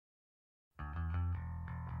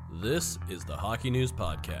This is the Hockey News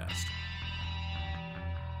Podcast.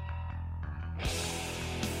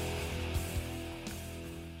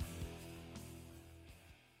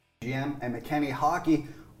 GM and McKinney Hockey.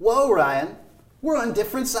 Whoa, Ryan, we're on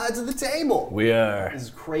different sides of the table. We are. This is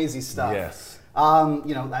crazy stuff. Yes.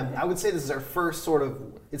 I would say this is our first sort of,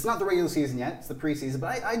 it's not the regular season yet, it's the preseason,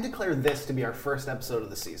 but I declare this to be our first episode of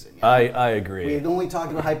the season. You know? I agree. We had only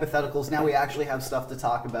talked about hypotheticals, now we actually have stuff to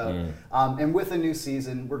talk about. And with a new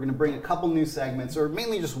season, we're going to bring a couple new segments, or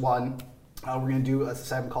mainly just one. We're going to do a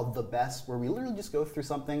segment called The Best, where we literally just go through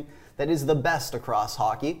something that is the best across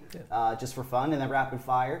hockey, just for fun, and then rapid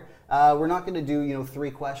fire. We're not going to do,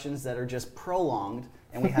 3 questions that are just prolonged.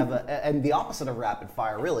 And we have and the opposite of rapid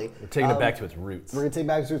fire, really. We're taking it back to its roots. We're going to take it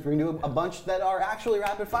back to its roots. We're going to do a bunch that are actually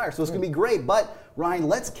rapid fire. So it's going to be great. But, Ryan,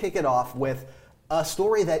 let's kick it off with a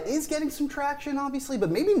story that is getting some traction, obviously,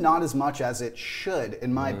 but maybe not as much as it should,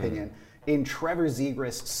 in my opinion, in Trevor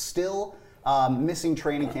Zegras still missing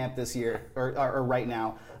training camp this year, or right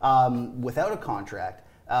now, without a contract.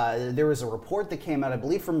 There was a report that came out, I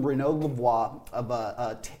believe, from Renaud Lavoie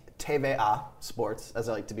of TVA Sports, as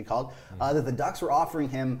I like to be called, that the Ducks were offering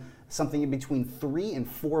him something in between $3 and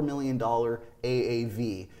 $4 million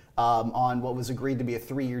AAV on what was agreed to be a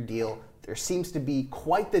 3-year deal. There seems to be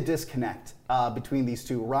quite the disconnect between these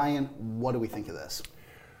two. Ryan, what do we think of this?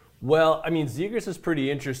 Well, I mean, Zegras is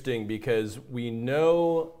pretty interesting because we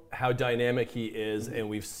know how dynamic he is, and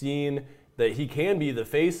we've seen that he can be the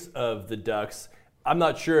face of the Ducks. I'm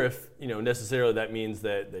not sure if necessarily that means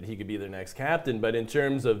that he could be their next captain, but in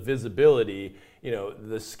terms of visibility,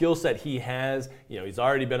 the skill set he has, he's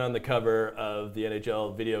already been on the cover of the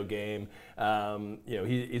NHL video game.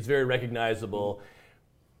 He's very recognizable.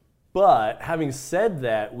 But having said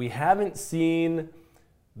that, we haven't seen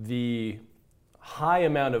the high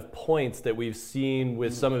amount of points that we've seen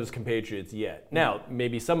with some of his compatriots yet. Now,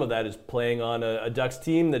 maybe some of that is playing on a Ducks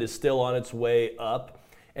team that is still on its way up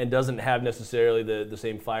and doesn't have necessarily the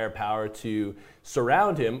same firepower to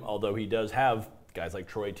surround him, although he does have guys like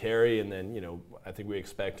Troy Terry, and then, I think we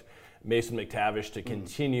expect Mason McTavish to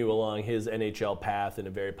continue along his NHL path in a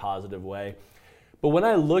very positive way. But when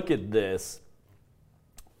I look at this,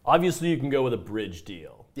 obviously you can go with a bridge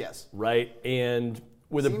deal. Yes. Right? And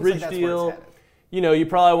with Seems a bridge like that's deal, where it's headed. you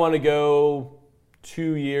probably want to go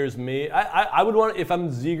 2 years. I would want, if I'm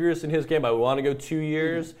Zegras in his camp, I would want to go 2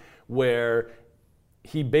 years where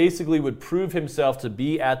he basically would prove himself to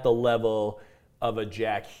be at the level of a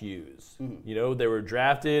Jack Hughes. They were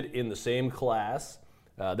drafted in the same class.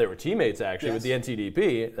 They were teammates, actually, with the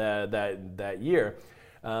NTDP that year.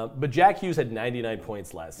 But Jack Hughes had 99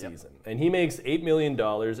 points last season, and he makes $8 million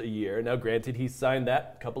a year. Now, granted, he signed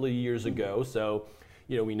that a couple of years ago, so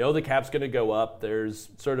we know the cap's going to go up. There's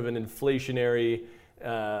sort of an inflationary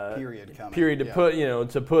period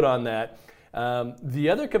to put on that. The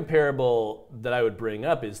other comparable that I would bring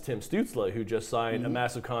up is Tim Stützle, who just signed a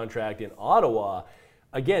massive contract in Ottawa.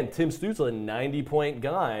 Again, Tim Stützle, a 90-point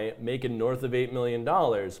guy, making north of $8 million.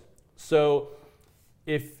 So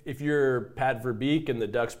if you're Pat Verbeek and the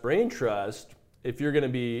Ducks Brain Trust, if you're going to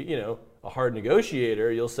be a hard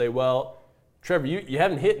negotiator, you'll say, well, Trevor, you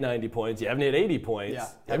haven't hit 90 points, you haven't hit 80 points,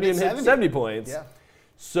 you haven't even hit 70 points. Yeah.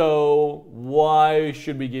 So why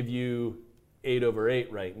should we give you 8 over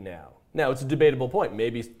 8 right now? Now, it's a debatable point.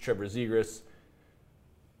 Maybe Trevor Zegras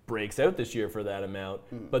breaks out this year for that amount.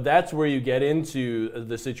 But that's where you get into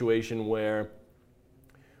the situation where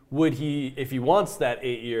would he, if he wants that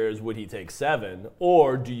 8 years, would he take 7?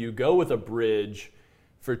 Or do you go with a bridge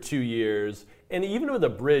for 2 years? And even with a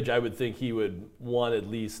bridge, I would think he would want at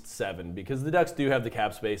least 7 because the Ducks do have the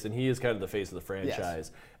cap space and he is kind of the face of the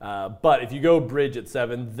franchise. Yes. But if you go bridge at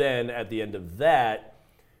 7, then at the end of that,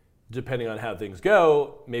 depending on how things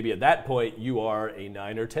go, maybe at that point you are a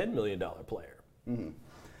 $9 or $10 million player.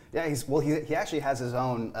 Yeah, he actually has his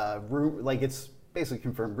own it's basically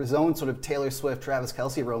confirmed, his own sort of Taylor Swift, Travis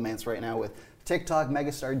Kelce romance right now with TikTok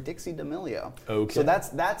megastar Dixie D'Amelio. Okay. So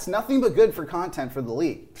that's nothing but good for content for the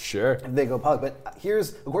league. Sure. If they go public. But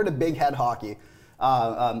here's, according to Big Head Hockey,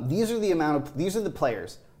 these are the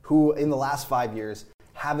players who in the last 5 years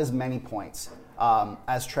have as many points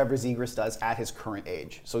as Trevor Zegras does at his current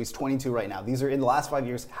age. So he's 22 right now. These are in the last 5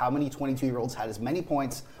 years, how many 22-year-olds had as many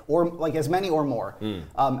points, or as many or more,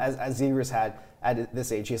 as Zegras had at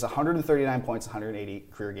this age. He has 139 points, 180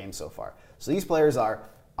 career games so far. So these players are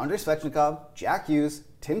Andrei Svechnikov, Jack Hughes,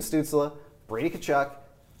 Tim Stützle, Brady Tkachuk,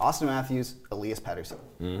 Austin Matthews, Elias Pettersson.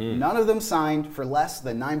 None of them signed for less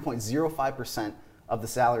than 9.05% of the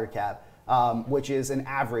salary cap. Which is an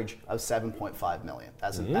average of $7.5 million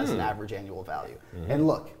as an average annual value. And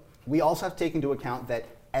look, we also have to take into account that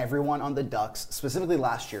everyone on the Ducks, specifically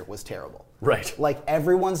last year, was terrible. Right. Like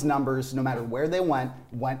everyone's numbers, no matter where they went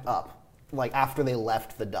up. Like after they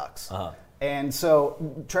left the Ducks. And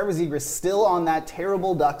so Trevor Zegras still on that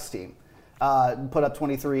terrible Ducks team. Put up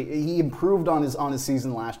 23. He improved on his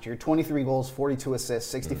season last year. 23 goals, 42 assists,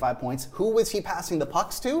 65 points. Who was he passing the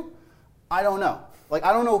pucks to? I don't know. Like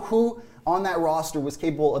I don't know who on that roster was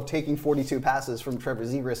capable of taking 42 passes from Trevor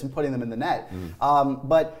Zegras and putting them in the net.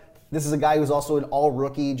 But this is a guy who's also an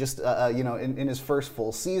all-rookie, just in his first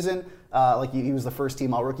full season. He was the first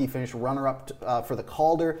team all-rookie, finished runner-up for the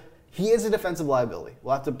Calder. He is a defensive liability.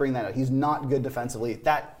 We'll have to bring that up. He's not good defensively.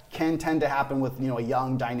 That can tend to happen with a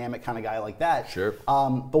young, dynamic kind of guy like that. Sure.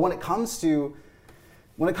 But when it comes to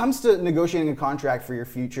negotiating a contract for your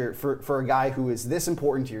future for a guy who is this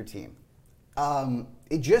important to your team,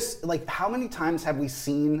 it just like how many times have we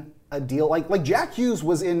seen a deal like Jack Hughes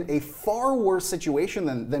was in a far worse situation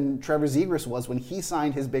than Trevor Zegras was when he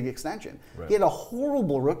signed his big extension. Right. He had a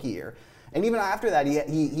horrible rookie year, and even after that,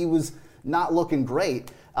 he was not looking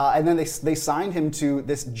great. And then they signed him to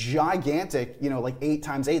this gigantic,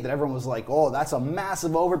 8x8 that everyone was like, oh, that's a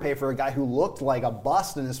massive overpay for a guy who looked like a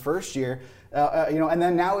bust in his first year. And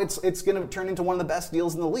then now it's going to turn into one of the best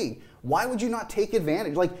deals in the league. Why would you not take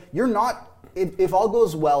advantage? Like you're not. If all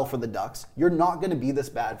goes well for the Ducks, you're not going to be this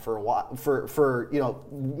bad for a while, for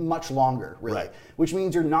much longer, really. Right. Which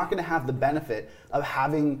means you're not going to have the benefit of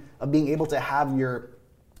being able to have your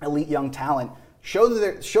elite young talent show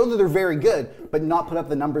that they're very good, but not put up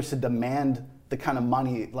the numbers to demand the kind of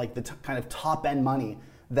money, like the kind of top end money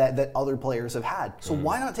that other players have had. So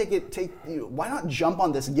why not why not jump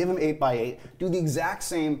on this, give him 8x8, do the exact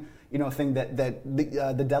same thing that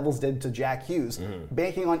the Devils did to Jack Hughes,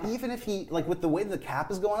 banking on even if he, like with the way the cap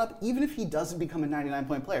is going up, even if he doesn't become a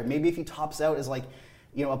 99-point player, maybe if he tops out as like,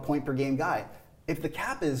 a point per game guy, if the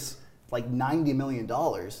cap is like $90 million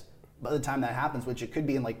by the time that happens, which it could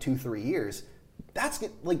be in like 2-3 years, that's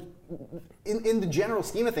like in the general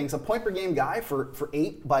scheme of things, a point per game guy for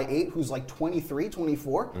 8x8 who's like 23,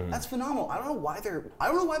 24, that's phenomenal. I don't know why they're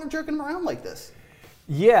jerking him around like this.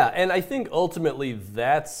 Yeah, and I think ultimately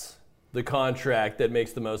that's the contract that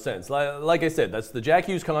makes the most sense. Like I said, that's the Jack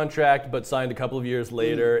Hughes contract, but signed a couple of years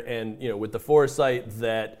later, and with the foresight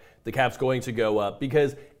that the cap's going to go up.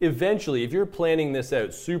 Because eventually, if you're planning this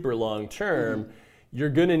out super long term, you're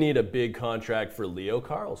going to need a big contract for Leo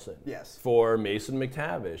Carlsson, yes, for Mason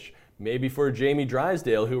McTavish, maybe for Jamie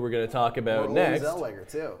Drysdale, who we're going to talk about next. Olin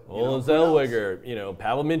Zellweger too. Olin Zellweger,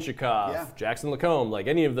 Pavel Mintyukov, Jackson Lacombe, like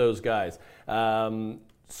any of those guys.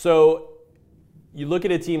 So you look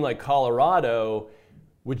at a team like Colorado,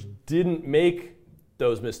 which didn't make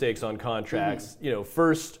those mistakes on contracts.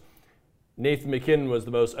 First, Nathan McKinnon was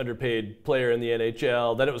the most underpaid player in the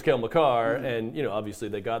NHL. Then it was Cale Makar, and obviously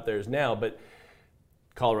they got theirs now. But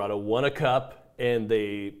Colorado won a cup, and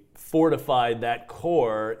they fortified that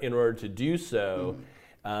core in order to do so.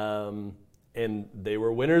 And they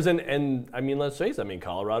were winners. And I mean, let's face it,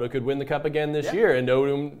 Colorado could win the cup again this year, and no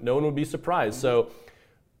one would be surprised. So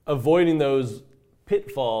avoiding those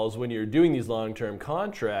pitfalls when you're doing these long-term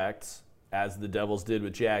contracts, as the Devils did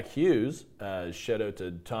with Jack Hughes, shout out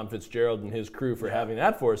to Tom Fitzgerald and his crew for having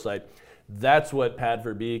that foresight, that's what Pat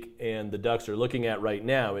Verbeek and the Ducks are looking at right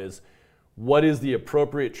now is what is the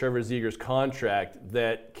appropriate Trevor Zegras contract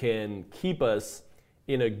that can keep us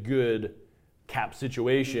in a good cap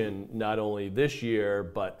situation, not only this year,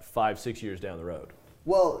 but 5-6 years down the road.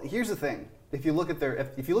 Well, here's the thing. If you look at their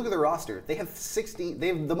roster, they have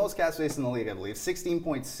the most cap space in the league, I believe,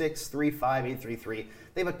 16.635833.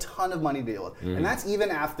 They have a ton of money to deal with. And that's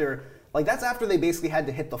even after they basically had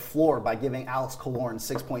to hit the floor by giving Alex Killorn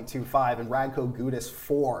 6.25 and Radko Gudas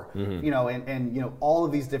 4. And all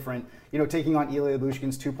of these different, taking on Ilya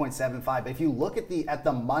Lyubushkin's 2.75. But if you look at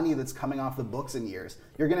the money that's coming off the books in years,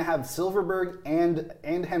 you're going to have Silverberg and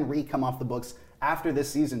Henry come off the books after this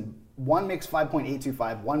season. One makes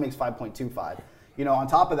 5.825, one makes 5.25. On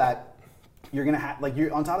top of that, you're gonna have you're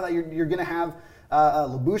gonna have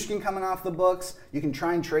Lyubushkin coming off the books. You can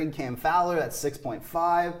try and trade Cam Fowler. That's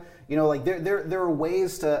 6.5. There are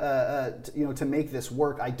ways to make this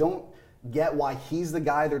work. I don't get why he's the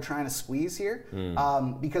guy they're trying to squeeze here.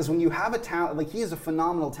 Because when you have a talent, he is a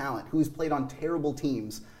phenomenal talent who's played on terrible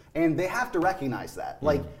teams, and they have to recognize that.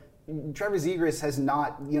 Trevor Zegras has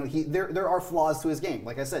not, there are flaws to his game.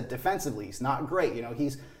 Like I said, defensively, he's not great.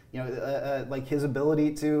 He's, his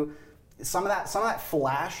ability to, some of that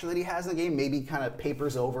flash that he has in the game maybe kind of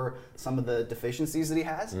papers over some of the deficiencies that he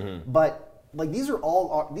has. But like these are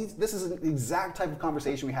all this is an exact type of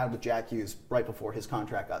conversation we had with Jack Hughes right before his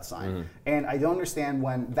contract got signed. And I don't understand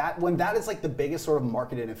when that is like the biggest sort of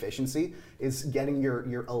market inefficiency is getting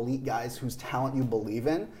your elite guys whose talent you believe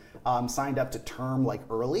in signed up to term like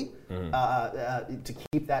early to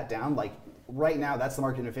keep that down. Like right now, that's the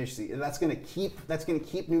market inefficiency. That's going to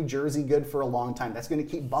keep New Jersey good for a long time. That's going to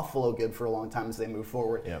keep Buffalo good for a long time as they move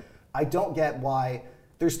forward. Yep. I don't get why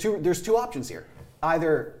there's two options here.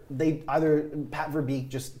 Either Pat Verbeek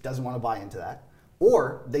just doesn't want to buy into that,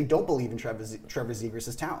 or they don't believe in Trevor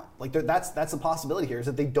Zegras' talent. Like that's a possibility here, is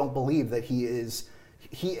that they don't believe that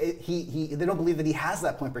they don't believe that he has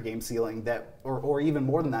that point per game ceiling or even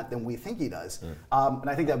more than we think he does. And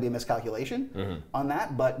I think that would be a miscalculation on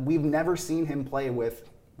that. But we've never seen him play with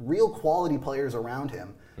real quality players around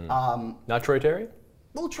him. Not Troy Terry?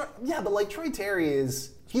 Well, but like Troy Terry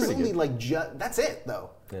he's only good. That's it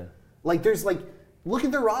though. Yeah. Like there's look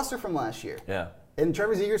at their roster from last year. Yeah. And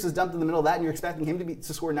Trevor Zegras is dumped in the middle of that, and you're expecting him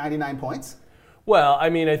to score 99 points. Well,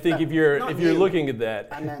 I mean, I think if you're looking at that,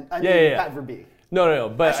 I mean Pat Verbeek. No.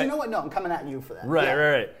 But actually, you know what? No, I'm coming at you for that.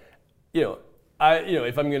 Right.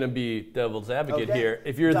 If I'm going to be devil's advocate here,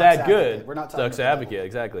 if you're that good, we're not Ducks advocate,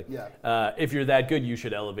 exactly. Yeah. If you're that good, you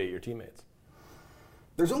should elevate your teammates.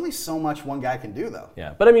 There's only so much one guy can do, though.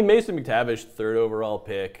 Yeah, but I mean, Mason McTavish, 3rd overall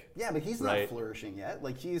pick. Yeah, but he's not flourishing yet.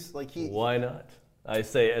 Why not? I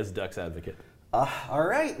say as Ducks advocate. All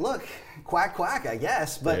right, look, quack, I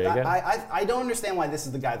guess. But I don't understand why this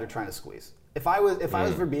is the guy they're trying to squeeze. If I was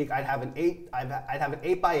Verbeek, I'd have an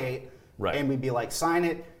 8x8, right. And we'd be like, sign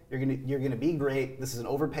it. You're gonna be great. This is an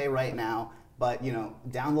overpay right now, but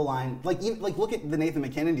down the line, like look at the Nathan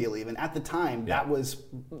McKinnon deal. Even at the time, that was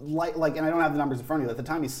like, and I don't have the numbers in front of you. At the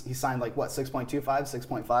time, he signed like what 6.25,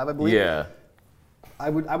 6.5, I believe. Yeah. I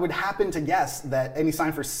would happen to guess that, and he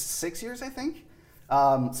signed for 6 years, I think.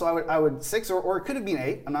 So I would 6 or it could have been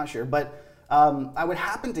 8. I'm not sure, but I would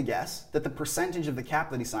happen to guess that the percentage of the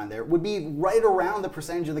cap that he signed there would be right around the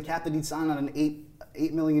percentage of the cap that he'd signed on an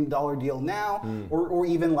 $8 million deal now, or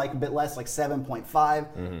even like a bit less, like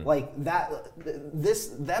 7.5. Like that,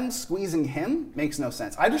 them squeezing him makes no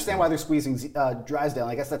sense. I understand why they're squeezing Drysdale.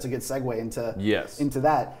 And I guess that's a good segue into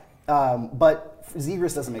that. But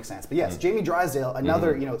Zegras doesn't make sense. But yes, Jamie Drysdale,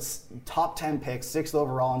 another top 10 pick, 6th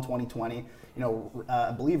overall in 2020.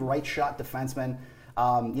 I believe right shot defenseman.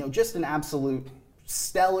 Just an absolute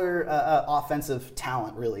stellar offensive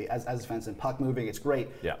talent, really, as a defenseman. Puck moving, it's great.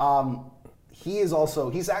 Yeah. He's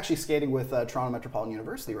actually skating with Toronto Metropolitan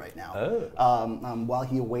University right now. While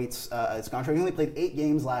he awaits his contract. He only played 8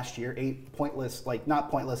 games last year, 8 pointless, like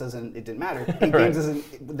not pointless as in it didn't matter, 8 games as in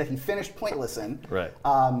that he finished pointless in. Right.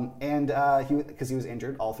 Because he was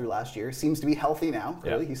injured all through last year. Seems to be healthy now.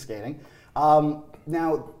 Clearly, he's skating.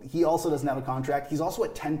 Now, he also doesn't have a contract. He's also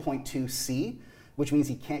at 10.2 C, which means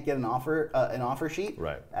he can't get an offer sheet,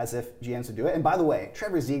 right? As if GMs would do it. And by the way,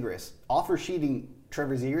 Trevor Zegras, offer sheeting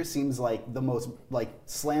Trevor Zegras seems like the most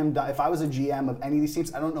slam dunk. If I was a GM of any of these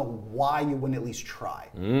teams, I don't know why you wouldn't at least try.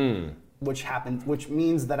 Which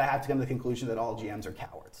means that I have to come to the conclusion that all GMs are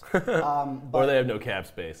cowards. Or they have no cap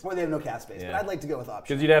space. Or they have no cap space. Yeah. But I'd like to go with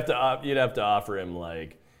option. Because you'd have to offer him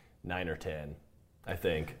like 9 or 10, I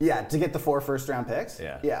think. Yeah, to get the 4 first-round picks.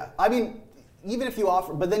 Yeah. I mean, even if you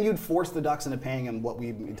offer, but then you'd force the Ducks into paying him what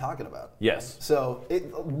we've been talking about. Yes. So,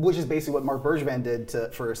 which is basically what Mark Bergevin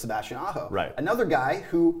did for Sebastian Aho. Right. Another guy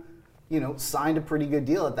who, signed a pretty good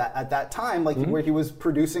deal at that time, where he was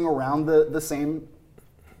producing around the same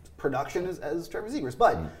production as Trevor Zegras.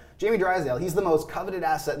 But Jamie Drysdale, he's the most coveted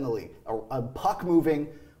asset in the league, a puck-moving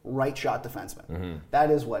right shot defenseman.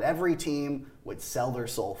 That is what every team would sell their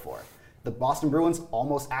soul for. The Boston Bruins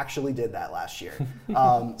almost actually did that last year.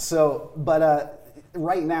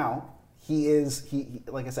 Right now, he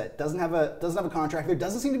like I said, doesn't have a contract. There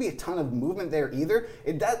doesn't seem to be a ton of movement there either.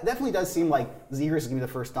 It definitely does seem like Zegras is going to be the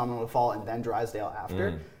first domino to fall, and then Drysdale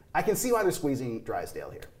after. I can see why they're squeezing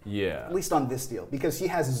Drysdale here. Yeah. At least on this deal, because he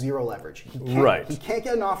has 0 leverage. He can't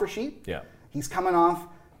get an offer sheet. Yeah. He's coming off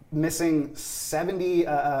missing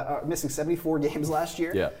 74 games last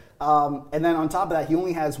year. Yeah. And then on top of that, he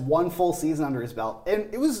only has 1 full season under his belt.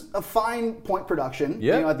 And it was a fine point production,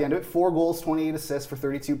 at the end of it. 4 goals, 28 assists for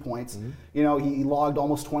 32 points. He logged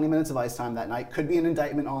almost 20 minutes of ice time that night. Could be an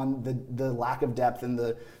indictment on the lack of depth in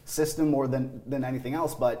the system more than anything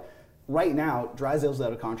else. But right now, Drysdale's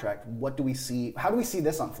out of contract. What do we see? How do we see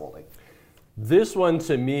this unfolding? This one,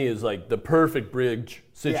 to me, is like the perfect bridge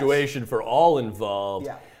situation for all involved.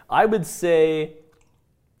 Yeah. I would say,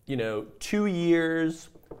 2 years,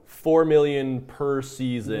 $4 million per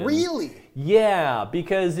season. Really? Yeah,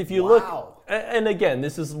 because if you look, and again,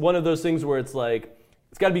 this is one of those things where it's like,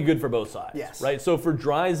 it's got to be good for both sides, yes. right? So for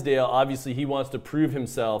Drysdale, obviously he wants to prove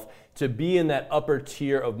himself to be in that upper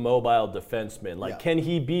tier of mobile defensemen. Like, can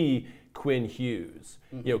he be Quinn Hughes?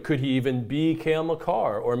 You know, could he even be Cale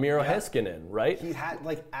Makar or Miro Heiskanen, right? He had,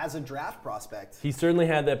 like, as a draft prospect. He certainly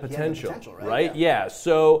had that potential, right? Yeah.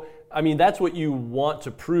 So, I mean, that's what you want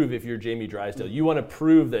to prove if you're Jamie Drysdale. You want to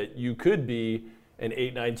prove that you could be an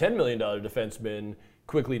 $8, $9, $10 million defenseman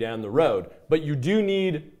quickly down the road. But you do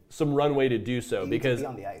need some runway to do so because to be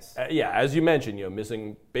on the ice. As you mentioned, you know,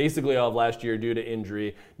 missing basically all of last year due to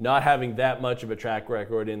injury, not having that much of a track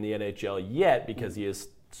record in the NHL yet because he is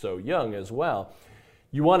so young as well.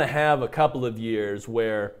 You want to have a couple of years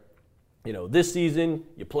where, you know, this season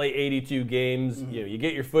you play 82 games, you know, you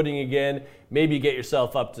get your footing again, maybe you get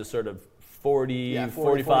yourself up to sort of 40,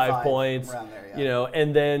 45 points, around there, you know,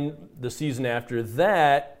 and then the season after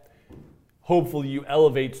that, hopefully you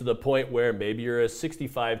elevate to the point where maybe you're a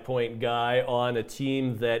 65-point guy on a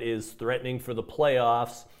team that is threatening for the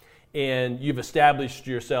playoffs, and you've established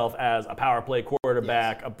yourself as a power play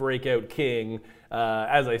quarterback, a breakout king.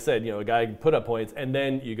 As I said, you know, a guy can put up points, and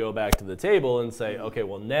then you go back to the table and say, okay,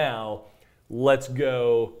 well now let's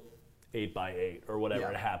go 8x8 or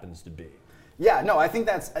whatever it happens to be. Yeah, no, I think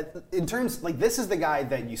that's, in terms, like, this is the guy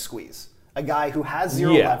that you squeeze. A guy who has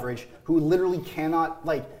zero leverage, who literally cannot,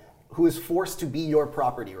 like, who is forced to be your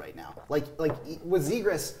property right now. Like with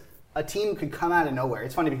Zegras, a team could come out of nowhere.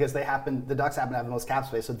 It's funny because the Ducks happen to have the most cap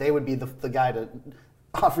space, so they would be the guy to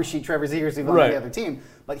offer sheet Trevor Zegras even on the other team.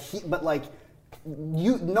 But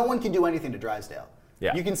no one can do anything to Drysdale.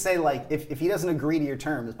 Yeah. You can say, like, if he doesn't agree to your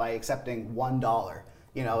terms by accepting $1,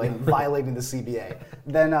 you know, and violating the CBA,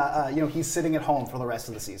 then you know, he's sitting at home for the rest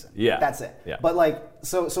of the season. Yeah, that's it. Yeah. But like,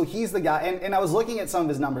 so he's the guy, and I was looking at some of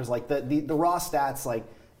his numbers, like the raw stats, like,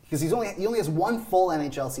 because he only has one full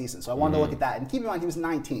NHL season, so I wanted to look at that. And keep in mind, he was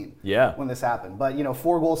 19 when this happened. But, you know,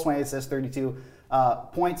 4 goals, 20 assists, 32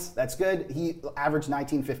 points. That's good. He averaged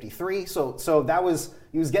 1953. So that was,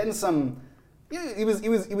 he was getting some, he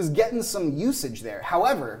was getting some usage there.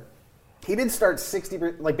 However, he did start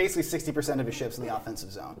basically 60% of his shifts in the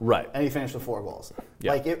offensive zone. Right. And he finished with 4 goals.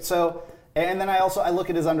 Yeah. And then I look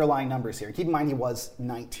at his underlying numbers here. Keep in mind, he was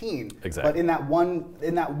 19. Exactly. But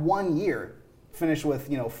in that one year, finished with,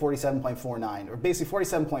 you know, 47.49 or basically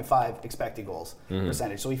 47.5 expected goals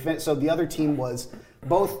percentage. So the other team was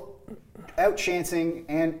both outchancing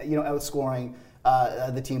and, you know, outscoring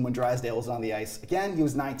the team when Drysdale was on the ice. Again, he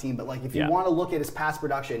was 19, but like if you want to look at his past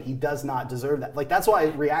production, he does not deserve that. Like that's why I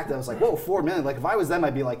reacted. I was like, whoa, $4 million. Like if I was them,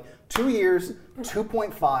 I'd be like 2 years,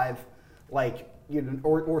 2.5, like, you know,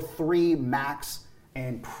 or 3 max.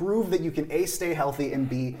 And prove that you can A, stay healthy, and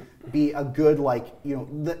B, be a good, like, you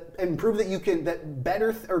know, and prove that you can, that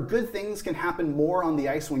better or good things can happen more on the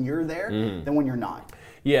ice when you're there than when you're not.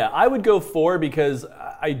 Yeah, I would go 4 because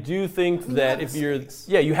I do think that if you're,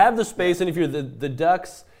 you have the space, and if you're the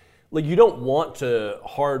Ducks, like, you don't want to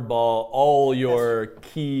hardball all your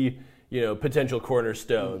key, you know, potential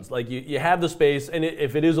cornerstones. Like you have the space, and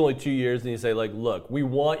if it is only 2 years, then you say, like, look, we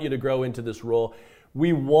want you to grow into this role.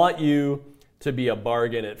 We want you to be a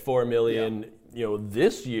bargain at $4 million, you know,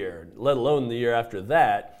 this year, let alone the year after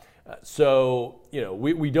that. So, you know,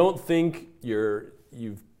 we don't think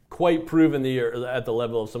you've quite proven that you're at the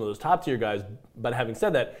level of some of those top tier guys. But having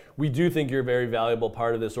said that, we do think you're a very valuable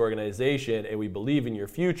part of this organization, and we believe in your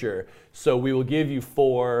future. So we will give you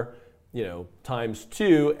 4, you know, times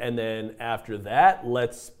 2, and then after that,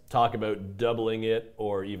 let's talk about doubling it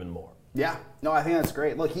or even more. Yeah, no, I think that's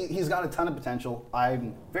great. Look, he's got a ton of potential.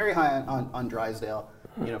 I'm very high on Drysdale.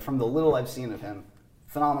 You know, from the little I've seen of him,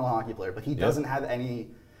 phenomenal hockey player. But he doesn't have any.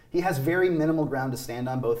 He has very minimal ground to stand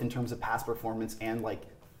on, both in terms of past performance and, like,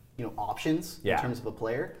 you know, options in terms of a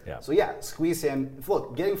player. Yeah. So squeeze him.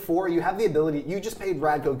 Look, getting 4, you have the ability. You just paid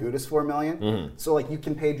Radko Gudas $4 million, so like you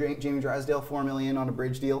can pay Jamie Drysdale $4 million on a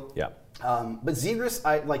bridge deal. Yeah. But Zegras,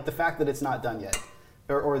 I like the fact that it's not done yet,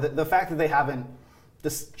 or the fact that they haven't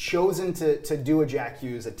chosen to do a Jack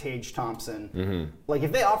Hughes, a Tage Thompson. Like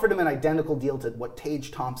if they offered him an identical deal to what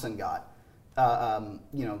Tage Thompson got,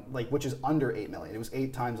 you know, like, which is under $8 million. It was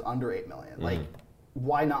 8 times under $8 million. Like,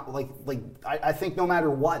 why not? Like I think no matter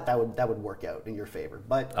what, that would work out in your favor.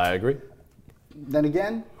 But I agree. Then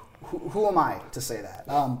again, who am I to say that?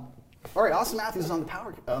 All right, Austin Matthews is on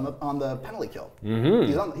the penalty kill.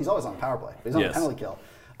 He's always on the power play, but he's on the penalty kill.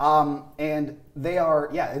 And they are,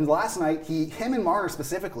 and last night, him and Marner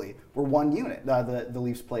specifically were one unit. The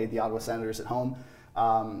Leafs played the Ottawa Senators at home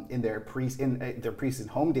in their preseason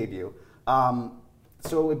home debut.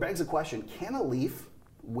 So it begs the question, can a Leaf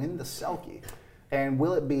win the Selke? And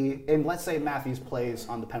will it be? And let's say Matthews plays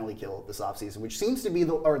on the penalty kill this offseason, which seems to be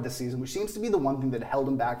this season, which seems to be the one thing that held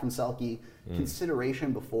him back from Selke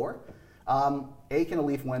consideration before. Can a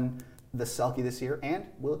Leaf win the Selke this year, and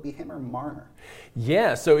will it be him or Marner?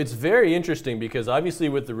 Yeah, so it's very interesting because obviously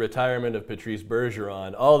with the retirement of Patrice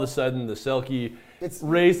Bergeron, all of a sudden the Selke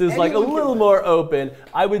race is like a little more open.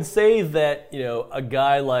 I would say that, you know, a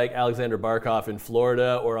guy like Alexander Barkov in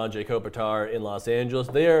Florida or Anze Kopitar in Los Angeles,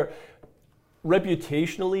 they're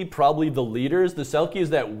reputationally probably the leaders. The Selke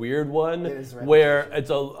is that weird one where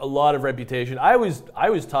it's a lot of reputation. I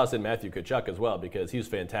always toss in Matthew Tkachuk as well because he's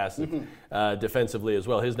fantastic defensively as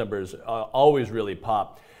well. His numbers always really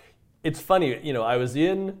pop. It's funny, you know, I was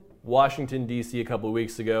in Washington, D.C. a couple of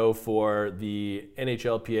weeks ago for the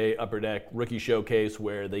NHLPA Upper Deck Rookie Showcase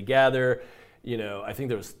where they gather, you know, I think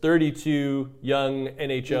there was 32 young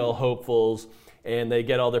NHL hopefuls, and they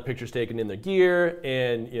get all their pictures taken in their gear,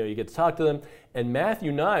 and you know you get to talk to them. And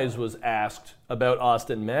Matthew Knies was asked about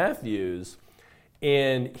Austin Matthews,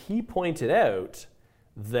 and he pointed out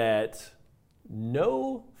that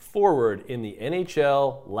no forward in the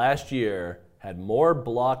NHL last year had more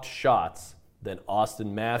blocked shots than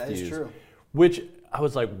Austin Matthews. That is true. Which I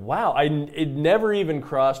was like, wow, it never even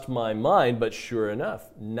crossed my mind, but sure enough,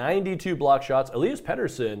 92 blocked shots. Elias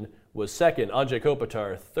Pettersson was second, Anze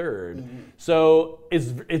Kopitar third. So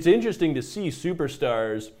it's interesting to see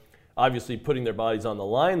superstars obviously putting their bodies on the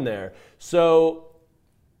line there. So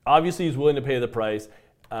obviously he's willing to pay the price.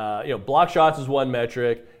 You know, block shots is one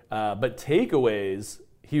metric, but takeaways,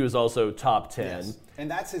 he was also top 10. Yes. And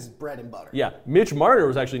that's his bread and butter. Yeah, Mitch Marner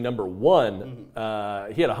was actually number one.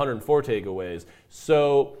 He had 104 takeaways.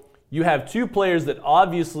 So you have two players that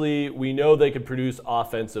obviously we know they could produce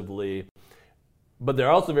offensively, but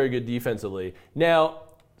they're also very good defensively. Now,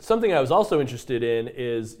 something I was also interested in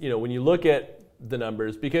is, you know, when you look at the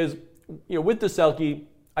numbers, because, you know, with the Selke,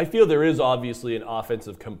 I feel there is obviously an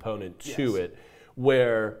offensive component to it,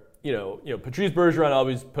 where, you know, Patrice Bergeron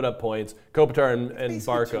always put up points, Kopitar and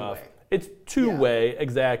Barkov. It's two-way,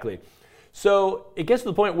 exactly. So it gets to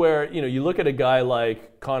the point where, you know, you look at a guy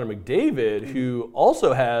like Connor McDavid, who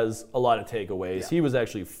also has a lot of takeaways. He was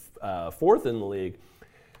actually fourth in the league.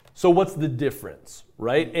 So what's the difference,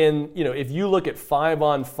 right? And, you know, if you look at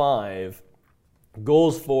 5-on-5,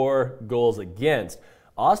 goals for, goals against,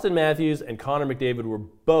 Austin Matthews and Connor McDavid were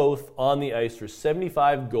both on the ice for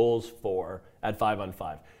 75 goals for at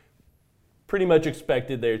 5-on-5. Pretty much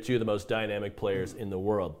expected. They're two of the most dynamic players in the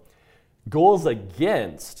world. Goals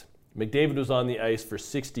against, McDavid was on the ice for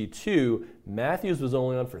 62. Matthews was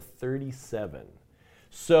only on for 37.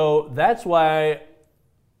 So that's why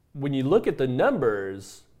when you look at the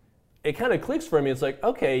numbers, it kind of clicks for me. It's like,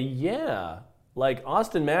 okay, yeah, like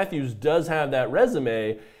Austin Matthews does have that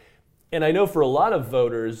resume. And I know for a lot of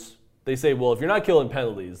voters, they say, well, if you're not killing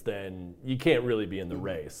penalties, then you can't really be in the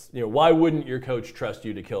race. You know, why wouldn't your coach trust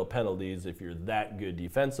you to kill penalties if you're that good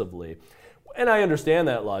defensively? And I understand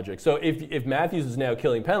that logic. So if Matthews is now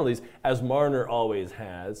killing penalties, as Marner always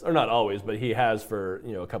has, or not always, but he has for,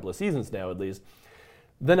 you know, a couple of seasons now at least,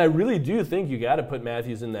 then I really do think you got to put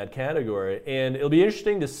Matthews in that category. And it'll be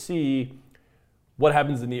interesting to see what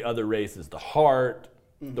happens in the other races. The Hart,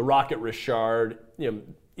 the Rocket Richard, you know,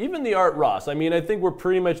 even the Art Ross. I mean, I think we're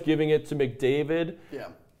pretty much giving it to McDavid. Yeah.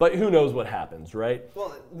 But who knows what happens, right?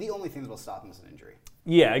 Well, the only thing that will stop him is an injury.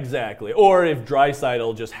 Yeah, exactly. Or if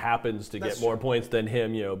Draisaitl just happens to get more points than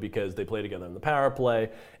him, you know, because they play together on the power play,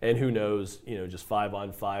 and who knows, you know, just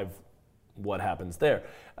 5-on-5, what happens there.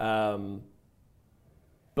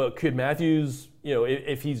 But could Matthews, you know,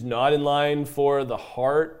 if he's not in line for the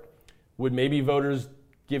Hart, would maybe voters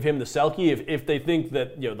give him the Selke if they think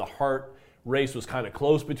that, you know, the Hart race was kind of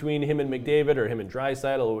close between him and McDavid or him and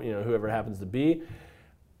Draisaitl, you know, whoever it happens to be?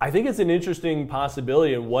 I think it's an interesting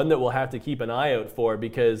possibility and one that we'll have to keep an eye out for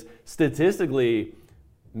because statistically,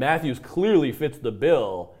 Matthews clearly fits the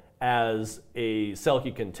bill as a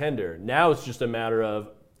Selke contender. Now it's just a matter of,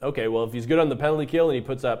 okay, well, if he's good on the penalty kill and he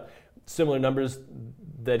puts up similar numbers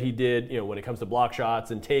that he did, you know, when it comes to block shots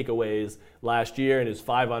and takeaways last year, and his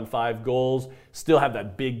 5-on-5 goals still have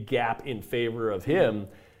that big gap in favor of him,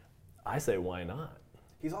 I say why not?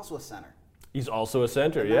 He's also a center. He's also a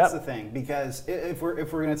center, yeah. That's the thing, because if we're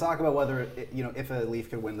going to talk about whether, you know, if a Leaf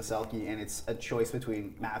could win the Selke and it's a choice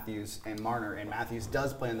between Matthews and Marner, and Matthews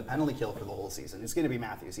does play on the penalty kill for the whole season, it's going to be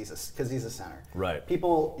Matthews because he's a center. Right.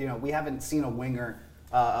 People, you know, we haven't seen a winger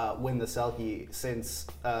win the Selke since,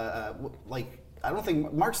 like, I don't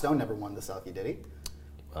think Mark Stone never won the Selke, did he?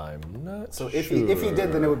 I'm not so sure. if he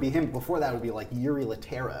did, then it would be him. Before that, it would be like Yuri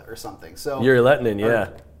Laterra or something. So Yuri Lettinen, yeah.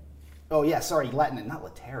 Oh yeah, sorry, Lettinen, not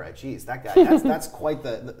Laterra. Jeez, that guy. That's quite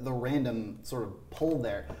the random sort of pull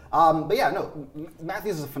there. But yeah, no,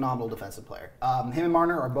 Matthews is a phenomenal defensive player. Him and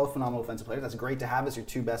Marner are both phenomenal defensive players. That's great to have as your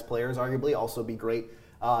two best players, arguably. Also be great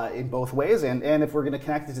in both ways. And if we're going to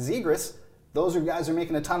connect it to Zegras, those are guys who are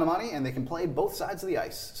making a ton of money and they can play both sides of the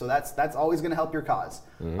ice. So that's always going to help your cause.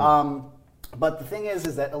 Mm-hmm. But the thing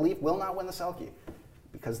is that a Leaf will not win the Selke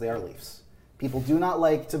because they are Leafs. People do not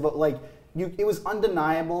like to vote it was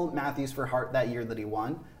undeniable Matthews for Hart that year that he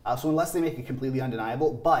won. So unless they make it completely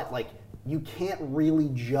undeniable, but you can't really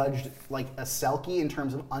judge a Selke in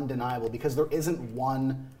terms of undeniable because there isn't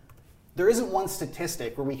one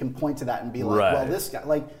statistic where we can point to that and be like, right. Well, this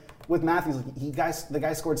guy with Matthews, the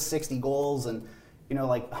guy scored 60 goals and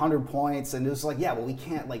 100 points, and it was yeah, well we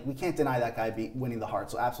can't deny that guy winning the Hart,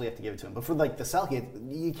 so absolutely have to give it to him. But for the Selke,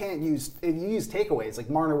 you can't use takeaways like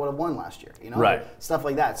Marner would have won last year, right? Stuff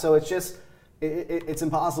like that. So it's just it's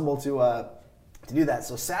impossible to do that.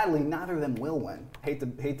 So sadly, neither of them will win. Hate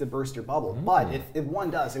to burst your bubble, but if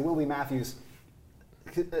one does, it will be Matthews,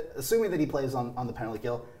 assuming that he plays on the penalty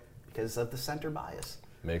kill because of the center bias.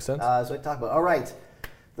 Makes sense. So I talk about all right.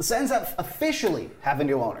 The Sens officially have a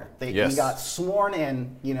new owner. He got sworn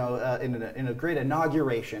in, in a great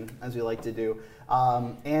inauguration, as we like to do.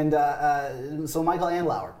 So Michael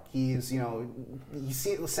Andlauer,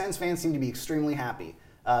 the Sens fans seem to be extremely happy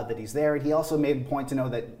that he's there. He also made a point to know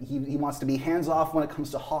that he wants to be hands-off when it comes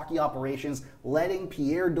to hockey operations, letting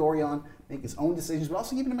Pierre Dorion make his own decisions, but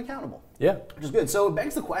also keeping him accountable. Yeah. Which is good. So it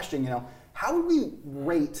begs the question, how would we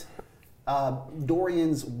rate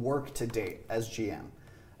Dorion's work to date as GM?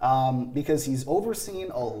 Because he's overseen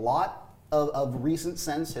a lot of recent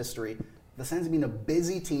Sens history. The Sens have been a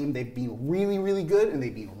busy team. They've been really, really good, and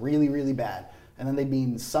they've been really, really bad. And then they've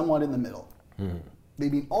been somewhat in the middle.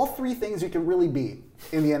 They've been all three things you can really be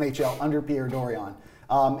in the NHL under Pierre Dorion,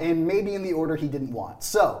 and maybe in the order he didn't want.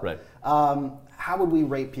 So, right. How would we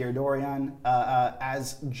rate Pierre Dorion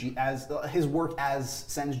as his work as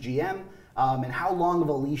Sens GM, and how long of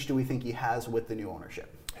a leash do we think he has with the new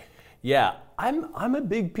ownership? Yeah, I'm a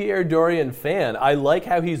big Pierre Dorion fan. I like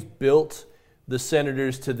how he's built the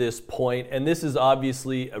Senators to this point, and this is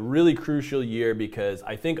obviously a really crucial year because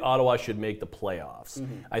I think Ottawa should make the playoffs.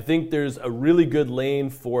 Mm-hmm. I think there's a really good lane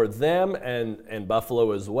for them and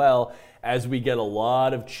Buffalo as well as we get a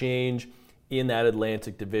lot of change in that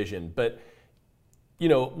Atlantic division. But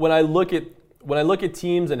when I look at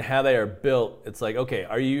teams and how they are built, it's like, okay,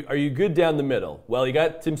 are you good down the middle? Well, you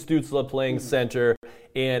got Tim Stützle playing center.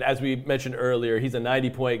 And as we mentioned earlier, he's a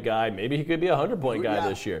 90-point guy. Maybe he could be a 100-point guy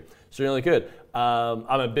this year. Certainly could.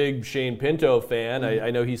 I'm a big Shane Pinto fan.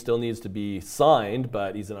 I know he still needs to be signed,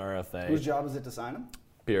 but he's an RFA. Whose job is it to sign him?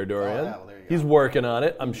 Pierre Dorion. Oh, yeah, well, there you go. He's working on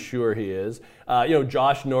it. I'm sure he is.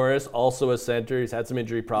 Josh Norris, also a center. He's had some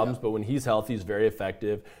injury problems, but when he's healthy, he's very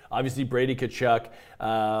effective. Obviously, Brady Tkachuk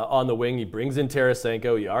on the wing. He brings in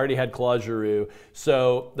Tarasenko. He already had Claude Giroux.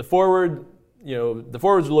 So the forwards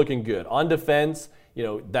are looking good. On defense,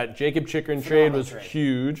 that Jacob Chychrun trade was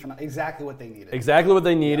huge. Exactly what they needed. Exactly what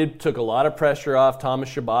they needed. Yeah. Took a lot of pressure off Thomas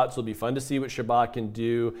Chabot, so it'll be fun to see what Chabot can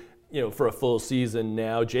do, for a full season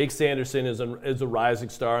now. Jake Sanderson is a rising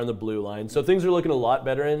star on the blue line. So things are looking a lot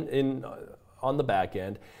better in on the back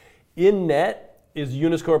end. In net, is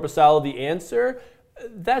Joonas Korpisalo the answer?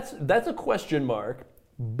 That's a question mark.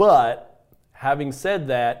 But having said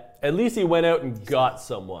that, at least he went out and got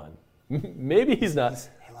someone. Maybe he's not.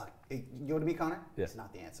 You know what I mean, Connor? Yeah. It's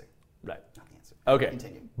not the answer. Right. Not the answer. Okay.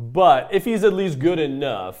 Continue. But if he's at least good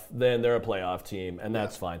enough, then they're a playoff team, and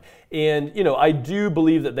that's fine. And, I do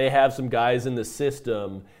believe that they have some guys in the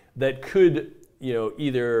system that could,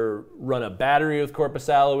 either run a battery with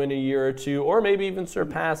Korpisalo in a year or two, or maybe even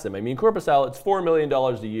surpass him. I mean, Korpisalo, it's $4 million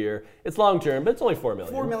a year. It's long term, but it's only $4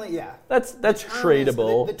 million. $4 million, yeah. That's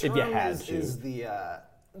tradable if you had to.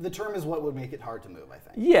 The term is what would make it hard to move, I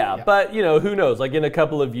think. Yeah, but, who knows? In a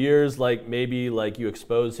couple of years, maybe you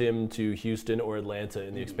expose him to Houston or Atlanta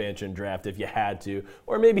in the expansion draft if you had to.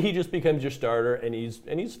 Or maybe he just becomes your starter and he's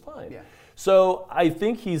fine. Yeah. So I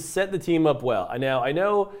think he's set the team up well. Now, I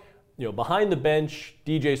know, behind the bench,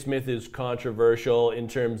 DJ Smith is controversial in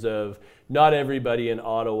terms of not everybody in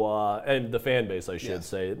Ottawa, and the fan base, I should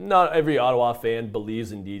say, not every Ottawa fan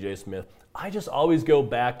believes in DJ Smith. I just always go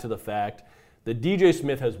back to the fact that DJ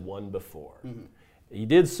Smith has won before. Mm-hmm. He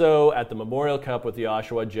did so at the Memorial Cup with the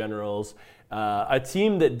Oshawa Generals, a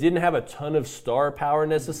team that didn't have a ton of star power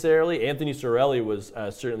necessarily. Anthony Cirelli was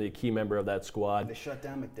certainly a key member of that squad. They shut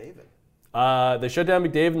down McDavid. They shut down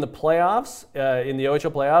McDavid in the playoffs, in the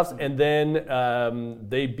OHL playoffs, and then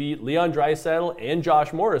they beat Leon Draisaitl and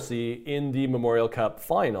Josh Morrissey in the Memorial Cup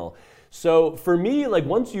final. So for me, like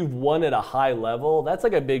once you've won at a high level, that's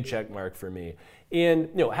like a big check mark for me. And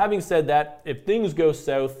having said that, if things go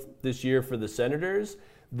south this year for the Senators,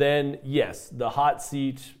 then yes, the hot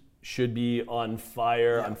seat should be on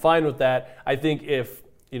fire. Yeah. I'm fine with that. I think if,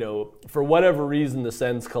 for whatever reason the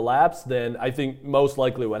Sens collapse, then I think most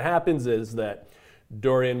likely what happens is that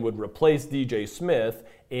Dorian would replace DJ Smith,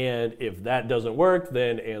 and if that doesn't work,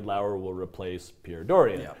 then Andlauer will replace Pierre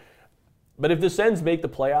Dorian. Yeah. But if the Sens make the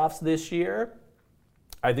playoffs this year,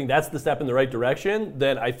 I think that's the step in the right direction.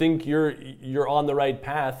 Then I think you're on the right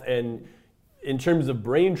path, and in terms of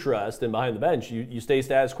brain trust and behind the bench, you stay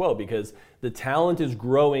status quo because the talent is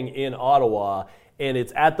growing in Ottawa, and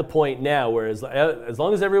it's at the point now where as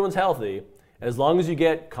long as everyone's healthy, as long as you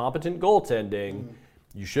get competent goaltending,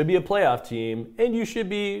 you should be a playoff team, and you should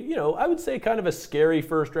be, I would say kind of a scary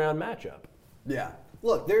first-round matchup. Yeah.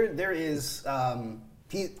 Look, there is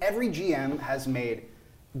every GM has made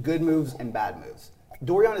good moves and bad moves.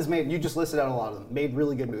 Dorian has made, you just listed out a lot of them, made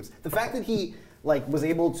really good moves. The fact that he was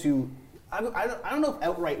able to, I don't know if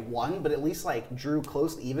outright won, but at least drew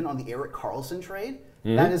close to even on the Erik Karlsson trade.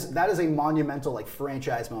 Mm-hmm. That is a monumental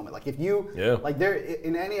franchise moment. If you there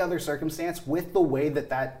in any other circumstance with the way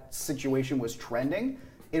that situation was trending,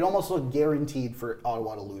 it almost looked guaranteed for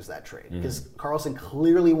Ottawa to lose that trade because Karlsson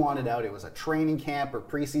clearly wanted out. It was a training camp or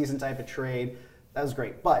preseason type of trade. That was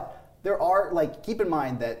great, but there are keep in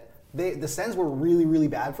mind that the Sens were really, really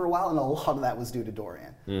bad for a while, and a lot of that was due to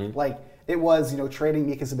Dorian. Mm-hmm. It was, trading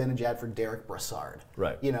Mika Zibanejad for Derek Brassard.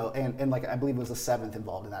 Right. And I believe it was the 7th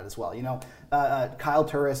involved in that as well. Kyle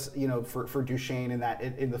Turris, for Duchesne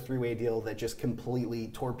in the three-way deal that just completely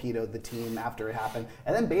torpedoed the team after it happened,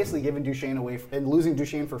 and then basically giving Duchesne away and losing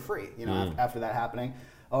Duchesne for free. After that happening,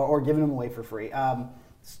 or giving him away for free.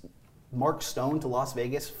 Mark Stone to Las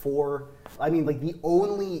Vegas for, the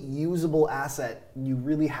only usable asset you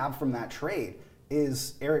really have from that trade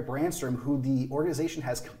is Erik Brandstrom, who the organization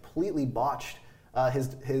has completely botched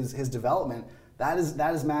his development. That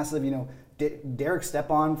is massive. Derek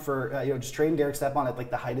Stepan for just trading Derek Stepan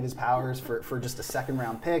at the height of his powers for just a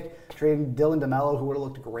second-round pick. Trading Dylan DeMello, who would have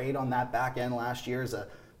looked great on that back end last year as a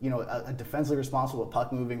defensively responsible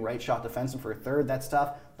puck-moving right shot defenseman for a third. That's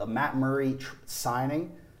tough. The Matt Murray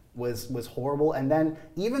signing was horrible, and then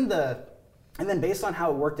based on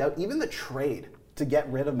how it worked out, even the trade to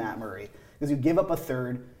get rid of Matt Murray, because you give up a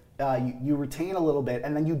third, you retain a little bit,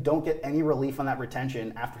 and then you don't get any relief on that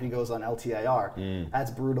retention after he goes on LTIR.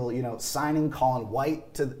 That's brutal. Signing Colin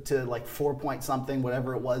White to 4 point something,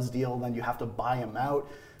 whatever it was, deal, then you have to buy him out,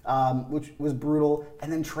 which was brutal.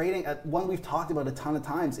 And then trading, one we've talked about a ton of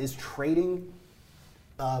times, is trading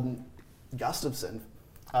Gustafsson,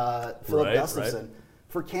 Philip Gustafsson. Right.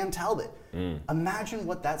 For Cam Talbot. Imagine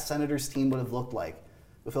what that Senators team would have looked like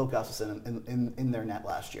with Phil Gustafsson in their net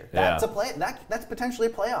last year. That's that's potentially a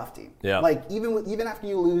playoff team. Yeah. Even after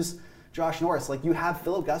you lose Josh Norris, you have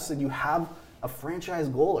Philip Gustafsson, you have a franchise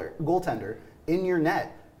goaltender in your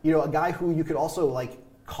net. A guy who you could also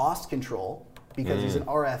cost control because he's an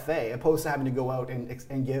RFA, opposed to having to go out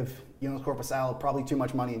and give Jonas Korpisalo probably too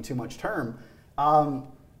much money and too much term.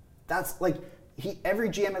 That's every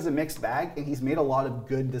GM has a mixed bag, and he's made a lot of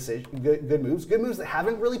good moves that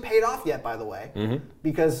haven't really paid off yet, by the way,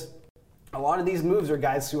 because a lot of these moves are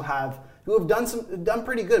guys who have done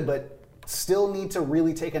pretty good, but still need to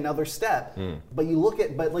really take another step. But you look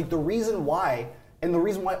at the reason why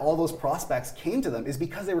all those prospects came to them is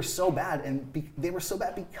because they were so bad, and they were so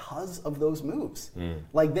bad because of those moves.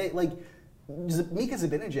 Mika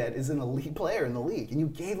Zibanejad is an elite player in the league, and you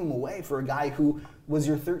gave him away for a guy who was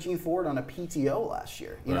your 13th forward on a PTO last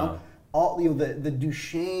year. All the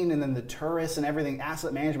Duchesne and then the Turris and everything,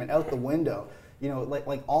 asset management out the window.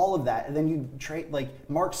 All of that, and then you trade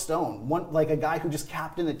Mark Stone, a guy who just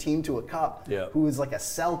captained the team to a cup, who is a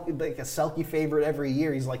Selke favorite every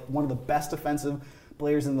year. He's one of the best defensive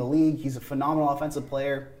players in the league. He's a phenomenal offensive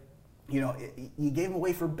player. You gave him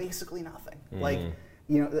away for basically nothing.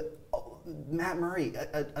 Matt Murray,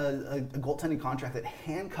 a goaltending contract that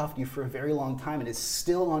handcuffed you for a very long time and is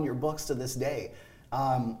still on your books to this day.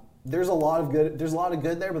 There's a lot of good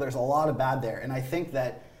there, but there's a lot of bad there. And I think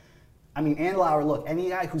that, Andlauer, look, any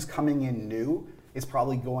guy who's coming in new is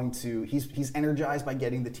probably going to, he's energized by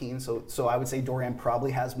getting the team. So I would say Dorian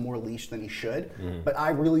probably has more leash than he should. But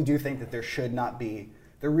I really do think that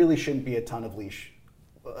there really shouldn't be a ton of leash,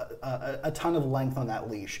 a ton of length on that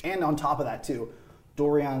leash. And on top of that too,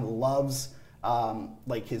 Dorian loves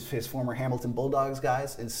his former Hamilton Bulldogs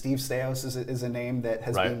guys, and Steve Stais is a name that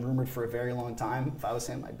has been rumored for a very long time. If I was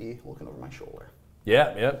him, I'd be looking over my shoulder.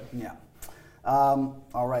 Yeah.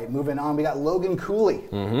 All right, moving on. We got Logan Cooley.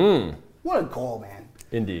 What a goal, man!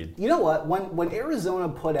 Indeed. You know what? When Arizona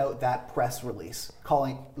put out that press release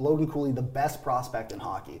calling Logan Cooley the best prospect in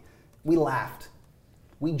hockey, we laughed,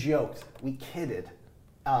 we joked, we kidded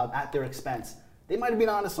at their expense. They might have been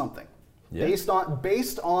onto something. Yeah.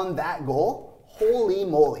 Based on that goal, holy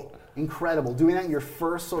moly. Incredible. Doing that in your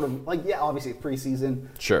first sort of, obviously preseason.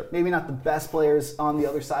 Sure. Maybe not the best players on the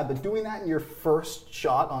other side, but doing that in your first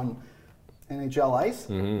shot on NHL ice,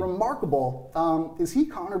 remarkable. Is he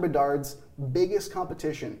Connor Bedard's biggest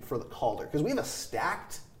competition for the Calder? Because we have a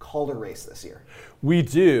stacked Calder race this year. We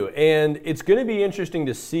do, and it's going to be interesting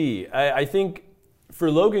to see. I think for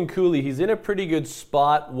Logan Cooley, he's in a pretty good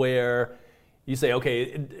spot where you say,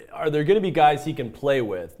 okay, are there going to be guys he can play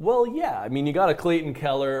with? Well, yeah. I mean, you got a Clayton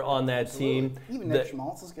Keller on that team. Even Nick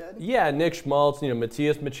Schmaltz is good. Yeah, Nick Schmaltz.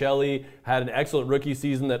 Matthias Michelli had an excellent rookie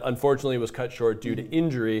season that unfortunately was cut short due to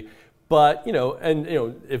injury. But,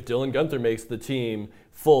 if Dylan Guenther makes the team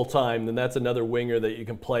full-time, then that's another winger that you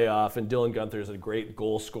can play off. And Dylan Guenther is a great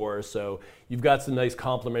goal scorer. So you've got some nice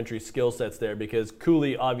complementary skill sets there because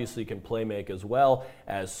Cooley obviously can play make as well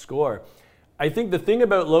as score. I think the thing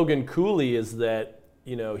about Logan Cooley is that,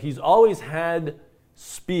 he's always had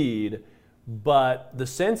speed, but the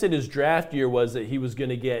sense in his draft year was that he was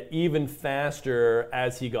going to get even faster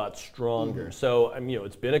as he got stronger. So,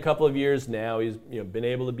 it's been a couple of years now. He's, been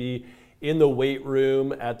able to be in the weight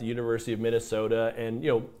room at the University of Minnesota. And,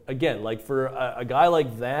 again, like for a guy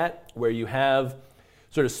like that, where you have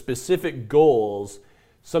sort of specific goals,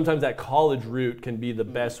 sometimes that college route can be the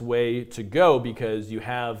best way to go because you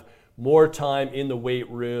have more time in the weight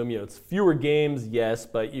room. It's fewer games, yes,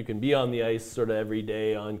 but you can be on the ice sort of every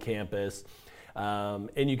day on campus,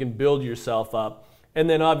 and you can build yourself up. And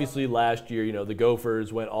then obviously last year, the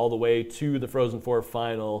Gophers went all the way to the Frozen Four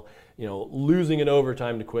final, losing in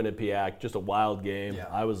overtime to Quinnipiac, just a wild game. Yeah.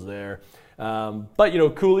 I was there.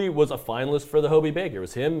 But, Cooley was a finalist for the Hobey Baker. It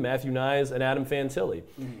was him, Matthew Nyes, and Adam Fantilli.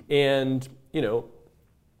 And,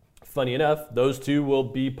 funny enough, those two will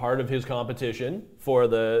be part of his competition for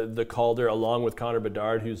the Calder, along with Connor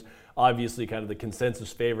Bedard, who's obviously kind of the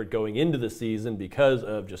consensus favorite going into the season because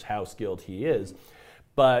of just how skilled he is.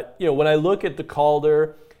 But, when I look at the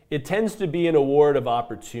Calder, it tends to be an award of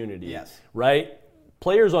opportunity, yes, right?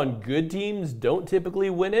 Players on good teams don't typically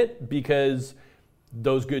win it because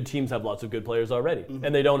those good teams have lots of good players already,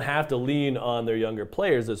 and they don't have to lean on their younger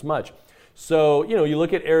players as much. So, you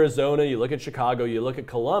look at Arizona, you look at Chicago, you look at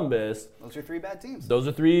Columbus. Those are three bad teams. Those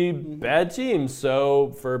are three bad teams.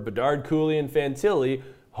 So for Bedard, Cooley, and Fantilli,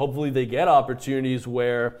 hopefully they get opportunities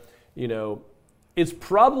where, it's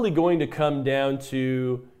probably going to come down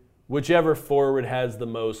to whichever forward has the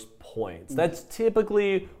most points. That's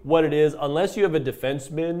typically what it is, unless you have a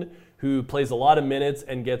defenseman who plays a lot of minutes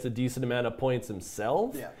and gets a decent amount of points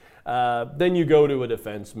himself. Yeah. Then you go to a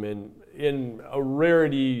defenseman. In a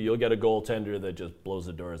rarity, you'll get a goaltender that just blows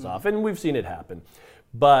the doors off, and we've seen it happen.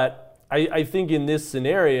 But I think in this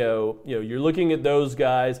scenario, you're looking at those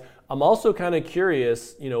guys. I'm also kind of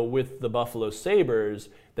curious, with the Buffalo Sabres,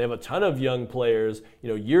 they have a ton of young players.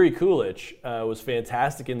 Yuri Kulich was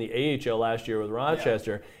fantastic in the AHL last year with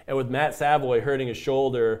Rochester, and with Matt Savoy hurting his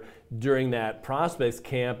shoulder during that prospects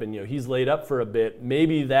camp, and he's laid up for a bit.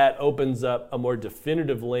 Maybe that opens up a more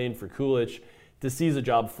definitive lane for Kulich to seize a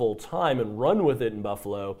job full time and run with it in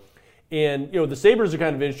Buffalo. And the Sabres are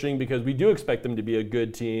kind of interesting because we do expect them to be a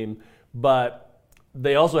good team, but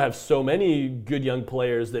they also have so many good young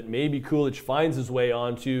players that maybe Kulich finds his way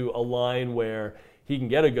onto a line where he can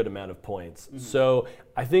get a good amount of points. So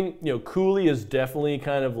I think Cooley is definitely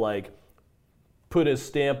kind of like put his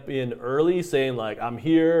stamp in early, saying like, I'm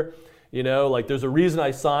here. There's a reason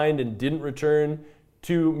I signed and didn't return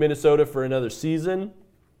to Minnesota for another season.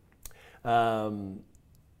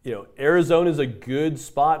 Arizona is a good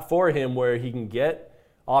spot for him where he can get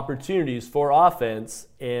opportunities for offense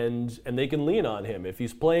and they can lean on him. If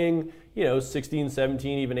he's playing, 16,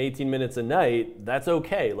 17, even 18 minutes a night, that's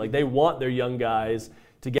okay. Like they want their young guys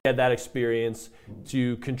to get that experience,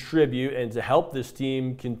 to contribute, and to help this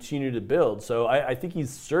team continue to build. So I think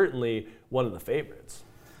he's certainly one of the favorites.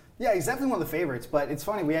 Yeah, he's definitely one of the favorites, but it's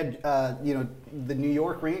funny, we had, the New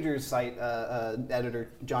York Rangers site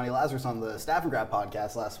editor, Johnny Lazarus, on the Staff and Grab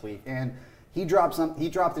podcast last week, and he dropped an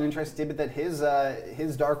interesting tidbit that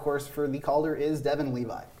his dark horse for the Calder is Devin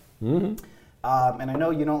Levi. And I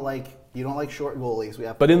know you don't like short goalies. We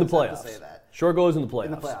have but in the playoffs. To say that. Short goalies in the playoffs.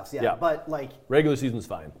 In the playoffs, yeah. But regular season's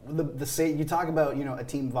fine. You talk about a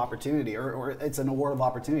team of opportunity, or it's an award of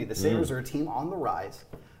opportunity. The Sabres are a team on the rise.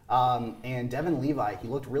 And Devin Levi, he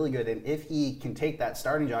looked really good. And if he can take that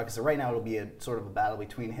starting job, because right now it'll be a sort of a battle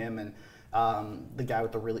between him and the guy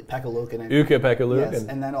with the really Logan and Pekka Logan. Yes,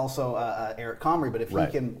 and then also Eric Comrie. But if he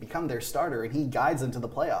can become their starter and he guides them to the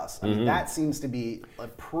playoffs, I mean, that seems to be a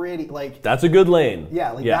pretty that's a good lane.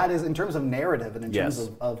 Yeah, that is in terms of narrative and in terms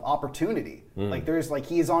of opportunity. Like there's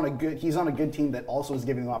he's on a good team that also is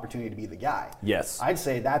giving him the opportunity to be the guy. Yes, I'd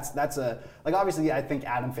say that's a obviously I think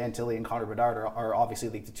Adam Fantilli and Connor Bedard are obviously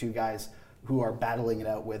the two guys who are battling it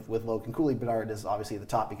out with Logan Cooley. Bedard is obviously at the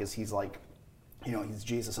top because he's he's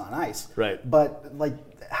Jesus on ice. Right. But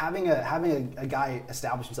having a guy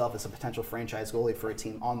establish himself as a potential franchise goalie for a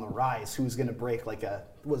team on the rise who's going to break a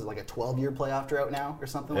 12-year playoff drought now or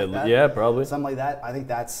something like that? Yeah, probably. Something like that. I think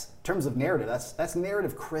that's, in terms of narrative, that's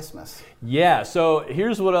narrative Christmas. Yeah, so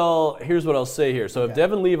here's what I'll say here. So if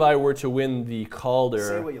Devin Levi were to win the Calder,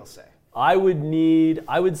 say what you'll say. I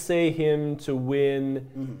would say him to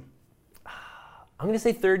win I'm going to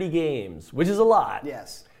say 30 games, which is a lot.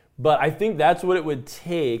 Yes. But I think that's what it would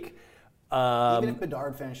take. Even if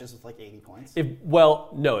Bedard finishes with 80 points?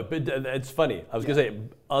 No, it's funny. I was going to say,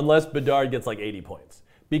 unless Bedard gets 80 points.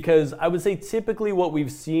 Because I would say typically what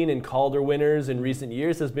we've seen in Calder winners in recent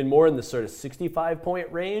years has been more in the sort of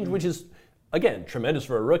 65-point range, which is, again, tremendous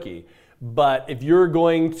for a rookie. But if you're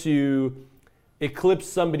going to eclipse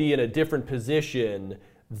somebody in a different position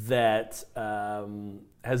that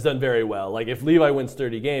has done very well. If Levi wins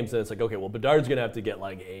 30 games, then it's okay, well, Bedard's going to have to get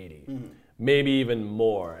 80, maybe even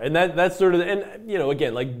more. And that's sort of, and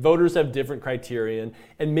again, voters have different criterion,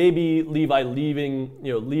 and maybe Levi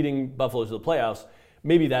leading Buffalo to the playoffs,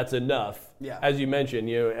 maybe that's enough, as you mentioned,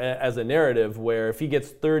 as a narrative where if he gets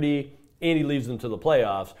 30 and he leads them to the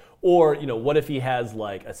playoffs, or, what if he has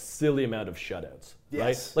a silly amount of shutouts,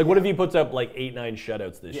 right? What if he puts up 8-9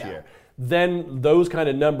 shutouts this year? Then those kind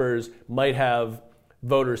of numbers might have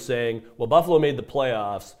voters saying, well, Buffalo made the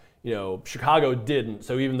playoffs, Chicago didn't,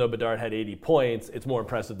 so even though Bedard had 80 points, it's more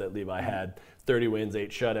impressive that Levi had 30 wins, 8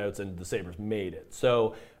 shutouts, and the Sabres made it.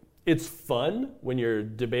 So it's fun when you're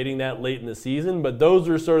debating that late in the season, but those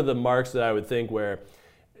are sort of the marks that I would think where,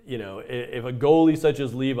 if a goalie such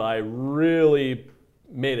as Levi really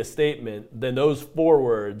made a statement, then those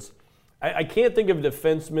forwards, I can't think of a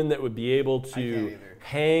defenseman that would be able to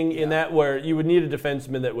hang in that, where you would need a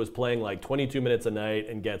defenseman that was playing 22 minutes a night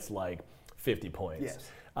and gets 50 points. Yes.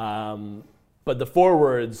 But the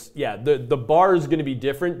forwards, the bar is going to be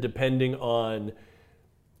different depending on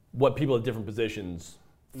what people at different positions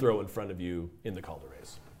throw in front of you in the Calder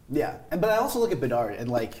race. Yeah, but I also look at Bedard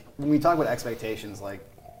and when we talk about expectations,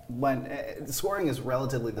 when the scoring is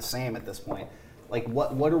relatively the same at this point,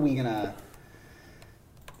 what are we gonna?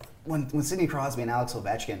 When Sidney Crosby and Alex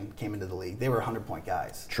Ovechkin came into the league, they were 100-point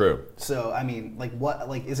guys. True. So I mean,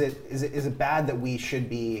 is it bad that we should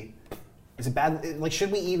be? Is it bad?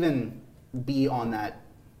 Should we even be on that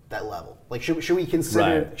level? Should we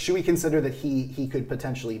consider that he could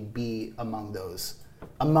potentially be among those,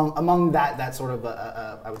 among that sort of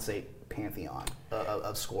I would say pantheon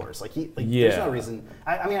of scores. There's no reason.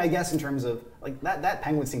 I mean, I guess in terms of that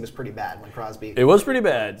Penguins team was pretty bad when Crosby. It was pretty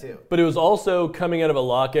bad, too. But it was also coming out of a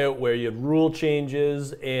lockout where you had rule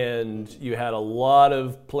changes and you had a lot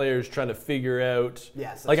of players trying to figure out.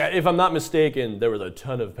 Yes. If I'm not mistaken, there was a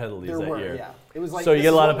ton of penalties there that were, year. Yeah. It was so you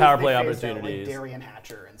get a lot of power play out, opportunities. Darian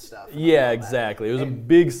Hatcher and stuff. Yeah, exactly. It was a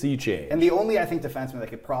big sea change. And the only defenseman that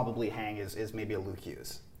could probably hang is maybe a Luke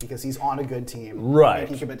Hughes because he's on a good team. Right. And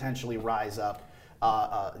he could potentially rise up.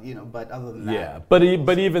 But other than that, yeah. But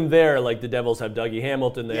even there, the Devils have Dougie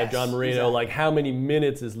Hamilton, they have John Marino. Exactly. How many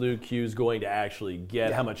minutes is Luke Hughes going to actually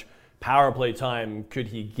get? Yeah. How much power play time could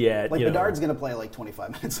he get? Bedard's going to play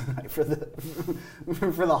 25 minutes a night for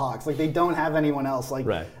the Hawks. They don't have anyone else.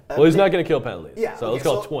 Right. Well, he's not going to kill penalties. Yeah. So let's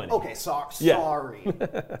call it 20. Okay. Sorry.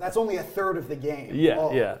 That's only a third of the game.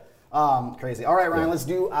 Yeah. Yeah. Crazy. All right, Ryan. Let's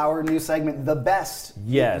do our new segment, The Best.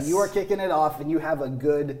 Yes. You are kicking it off, and you have a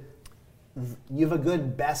good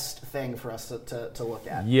best thing for us to look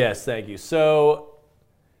at. Yes, thank you. So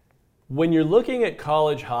when you're looking at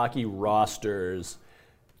college hockey rosters,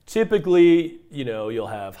 typically, you'll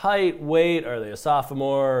have height, weight, are they a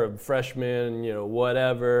sophomore, a freshman,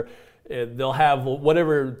 whatever. They'll have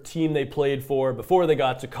whatever team they played for before they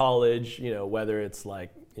got to college, whether it's a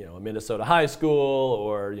Minnesota high school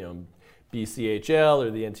or, BCHL or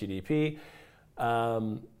the NTDP.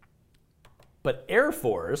 But Air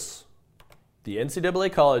Force, the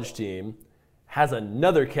NCAA college team, has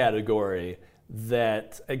another category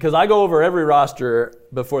that, because I go over every roster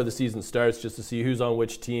before the season starts just to see who's on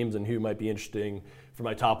which teams and who might be interesting for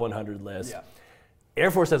my top 100 list. Yeah.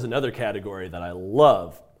 Air Force has another category that I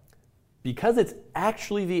love. Because it's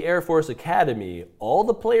actually the Air Force Academy, all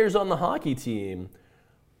the players on the hockey team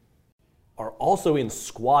are also in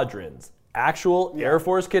squadrons. actual Air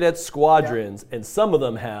Force Cadet squadrons, and some of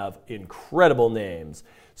them have incredible names.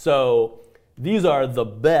 So these are the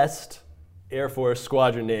best Air Force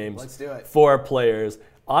squadron names for players.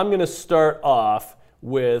 I'm going to start off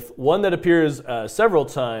with one that appears several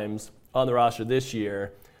times on the roster this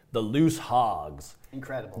year, the Loose Hogs.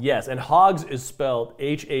 Incredible. Yes, and Hogs is spelled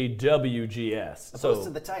Hawgs. Opposed to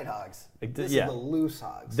the tight Hogs. This is the Loose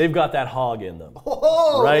Hogs. They've got that hog in them.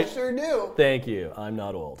 Oh, right? They sure do. Thank you. I'm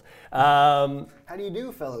not old. How do you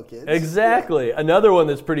do, fellow kids? Exactly. Yeah. Another one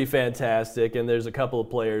that's pretty fantastic, and there's a couple of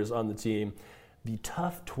players on the team, the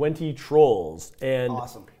Tough 20 Trolls. And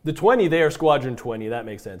awesome. The 20, they are Squadron 20. That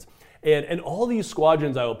makes sense. And all these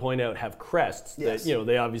squadrons, I will point out, have crests that,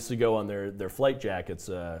 they obviously go on their flight jackets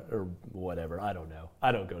or whatever. I don't know.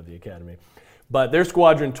 I don't go to the academy. But they're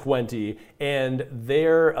Squadron 20, and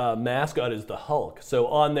their mascot is the Hulk. So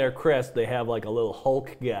on their crest, they have like a little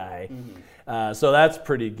Hulk guy. Mm-hmm. So that's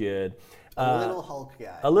pretty good. A little Hulk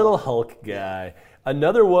guy. A little Hulk guy. Yeah.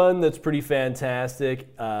 Another one that's pretty fantastic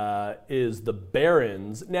is the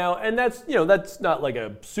Barons. Now, and that's not like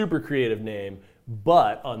a super creative name,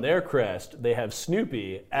 but on their crest, they have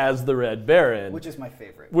Snoopy as the Red Baron. Which is my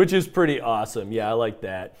favorite. Which is pretty awesome. Yeah, I like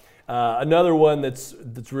that. Another one that's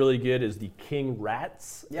really good is the King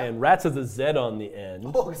Rats. Yep. And Rats has a Z on the end.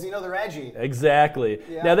 Oh, because they're edgy. Exactly.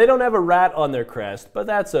 Yeah. Now, they don't have a rat on their crest, but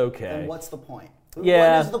that's okay. Then what's the point?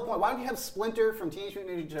 Yeah. What is the point? Why don't you have Splinter from Teenage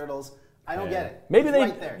Mutant Ninja Turtles? I don't get it. Maybe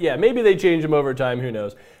right there. Yeah, maybe they change them over time. Who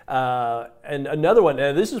knows? And another one.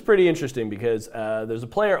 This is pretty interesting because there's a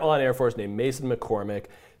player on Air Force named Mason McCormick,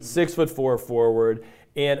 6'4" forward,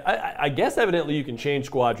 and I guess evidently you can change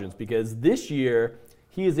squadrons because this year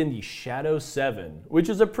he is in the Shadow 7, which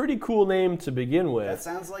is a pretty cool name to begin with. That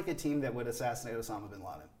sounds like a team that would assassinate Osama bin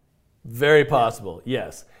Laden. Very possible.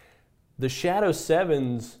 Yes, the Shadow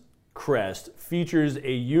 7's crest features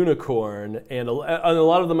a unicorn, and a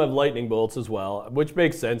lot of them have lightning bolts as well, which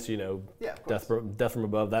makes sense, death from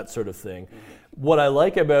above, that sort of thing. Mm-hmm. What I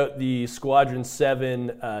like about the Squadron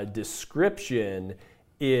 7 description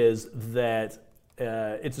is that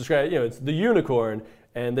it's described, it's the unicorn,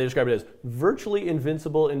 and they describe it as virtually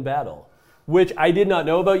invincible in battle, which I did not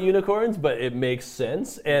know about unicorns, but it makes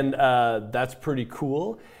sense, and that's pretty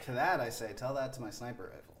cool. To that I say, tell that to my sniper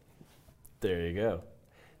rifle. There you go.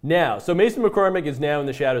 Now, so Mason McCormick is now in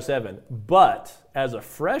the Shadow 7, but as a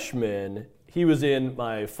freshman, he was in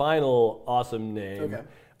my final awesome name. Okay.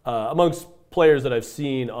 Amongst players that I've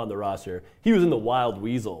seen on the roster, he was in the Wild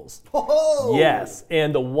Weasels. Oh! Yes,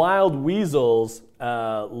 and the Wild Weasels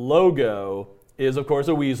logo is, of course,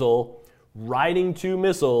 a weasel riding 2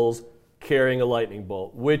 missiles carrying a lightning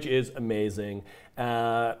bolt, which is amazing.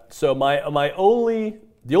 So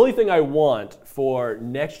the only thing I want for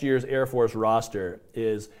next year's Air Force roster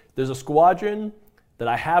is there's a squadron that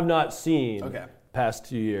I have not seen past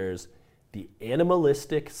 2 years, the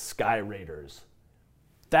Animalistic Sky Raiders.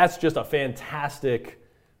 That's just a fantastic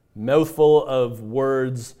mouthful of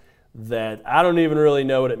words that I don't even really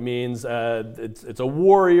know what it means. It's a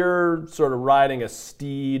warrior sort of riding a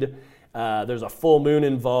steed. There's a full moon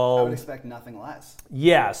involved. I would expect nothing less.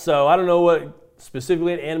 Yeah, so I don't know what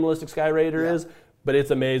specifically an Animalistic Sky Raider is, but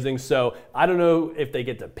it's amazing. So I don't know if they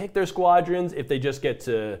get to pick their squadrons, if they're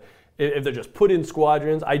just put in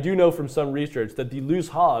squadrons. I do know from some research that the Loose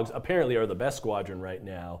Hogs apparently are the best squadron right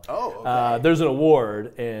now. Oh, okay. There's an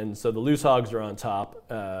award, and so the Loose Hogs are on top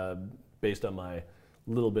based on my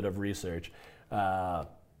little bit of research.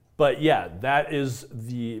 But yeah, that is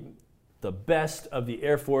the best of the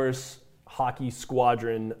Air Force hockey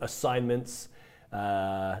squadron assignments.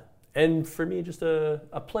 And for me, just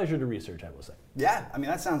a pleasure to research, I will say. Yeah, I mean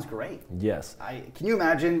that sounds great. Yes. Can you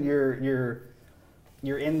imagine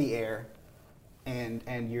you're in the air, and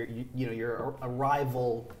you're a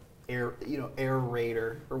rival air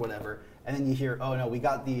raider or whatever, and then you hear, oh no, we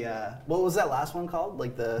got the what was that last one called?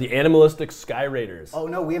 Like the Animalistic Sky Raiders. Oh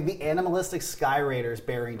no, we have the Animalistic Sky Raiders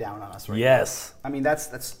bearing down on us right now. Yes. I mean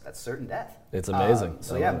that's certain death. It's amazing.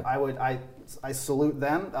 So yeah, I salute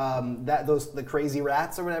them. The crazy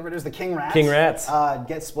rats or whatever it is, the King Rats. King Rats.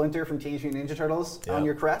 Get Splinter from Teenage Mutant Ninja Turtles on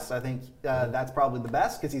your crest. I think that's probably the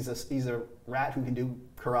best because he's a rat who can do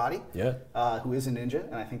karate. Yeah. Who is a ninja,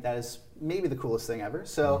 and I think that is maybe the coolest thing ever.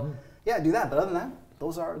 So yeah, do that. But other than that,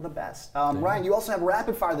 those are the best. Ryan, you also have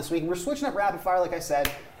rapid fire this week. We're switching up rapid fire, like I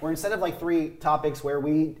said. Where instead of like 3 topics where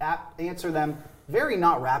we answer them very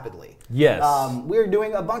not rapidly. Yes. We're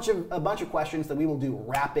doing a bunch of questions that we will do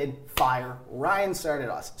rapid fire. Ryan started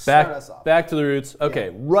us. Start us off. Back to the roots. Okay,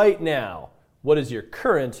 right now, what is your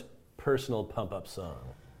current personal pump-up song?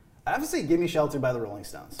 I have to say, "Give Me Shelter" by the Rolling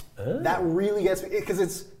Stones. Oh. That really gets me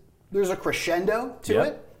because there's a crescendo to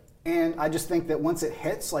it, And I just think that once it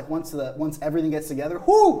hits, like once everything gets together,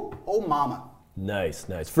 whoo, oh mama. Nice.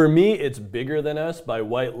 For me, it's Bigger Than Us by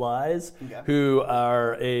White Lies, who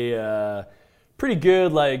are a pretty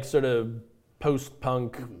good, like, sort of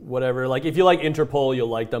post-punk, whatever. Like, if you like Interpol, you'll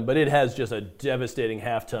like them, but it has just a devastating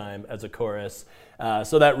halftime as a chorus.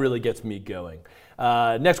 So that really gets me going.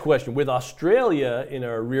 Next question. With Australia in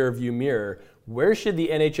our rearview mirror, where should the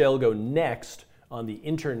NHL go next on the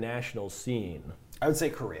international scene? I would say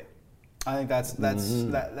Korea. I think that's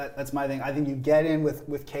my thing. I think you get in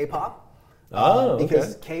with K-pop.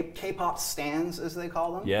 Because K-pop stans, as they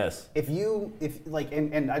call them. Yes.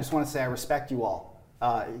 And I just want to say I respect you all,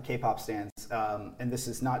 K-pop stans, and this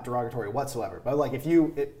is not derogatory whatsoever. But like, if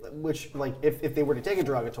they were to take a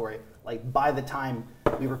derogatory, like by the time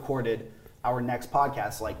we recorded our next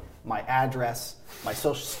podcast, like my address, my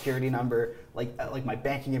social security number, like my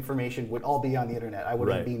banking information would all be on the internet. I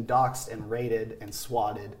would have been doxxed and raided and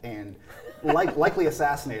swatted and likely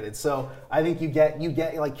assassinated. So I think you get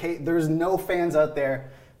like there's no fans out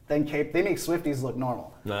there. Then they make Swifties look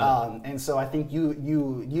normal. And so I think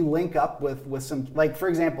you link up with some, like, for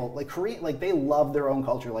example, like Korea, like they love their own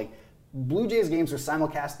culture. Like Blue Jays games are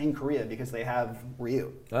simulcast in Korea because they have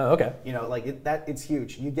Ryu. Oh, okay. You know, like it's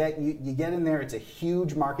huge. You get in there. It's a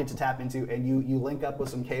huge market to tap into, and you link up with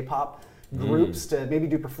some K-pop groups to maybe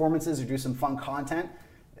do performances or do some fun content.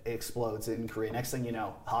 It explodes in Korea. Next thing you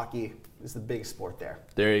know, hockey is the big sport there.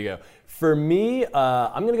 There you go. For me,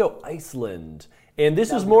 I'm going to go Iceland. And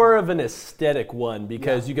this is more of an aesthetic one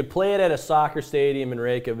because you could play it at a soccer stadium in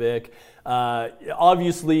Reykjavik.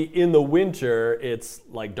 Obviously, in the winter, it's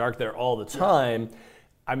like dark there all the time.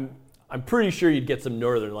 I'm pretty sure you'd get some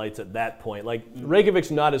northern lights at that point. Like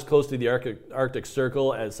Reykjavik's not as close to the Arctic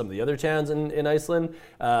Circle as some of the other towns in Iceland.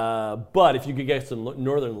 But if you could get some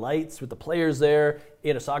northern lights with the players there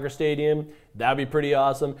in a soccer stadium, that'd be pretty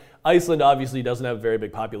awesome. Iceland obviously doesn't have a very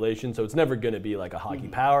big population, so it's never going to be like a hockey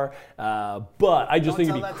power. But I just think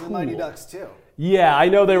it'd be cool. Don't tell that to the Mighty Ducks too. Yeah, I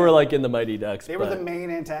know they were like in the Mighty Ducks. They were the main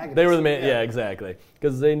antagonists. They were the main, yeah exactly.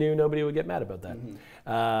 Because they knew nobody would get mad about that.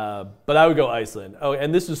 But I would go Iceland. Oh,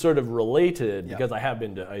 and this is sort of related because I have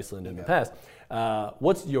been to Iceland in the past.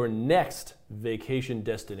 What's your next vacation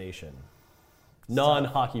destination?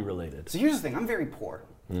 Non-hockey related. So here's the thing, I'm very poor.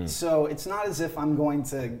 So it's not as if I'm going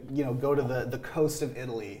to, go to the coast of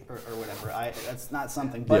Italy or whatever. That's not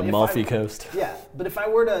something. But the Amalfi Coast. Yeah, but if I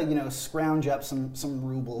were to, scrounge up some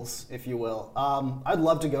rubles, if you will, I'd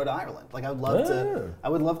love to go to Ireland. Like I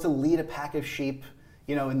would love to lead a pack of sheep,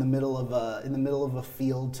 in the middle of a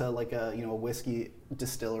field to like a whiskey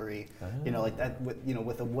distillery, like that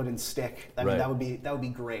with a wooden stick. I mean, that would be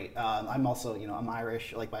great. I'm also I'm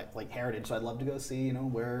Irish like heritage, so I'd love to go see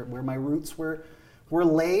where my roots were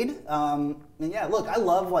laid. And yeah, look, I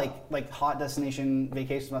love like hot destination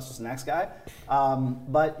vacations. That's just the next guy.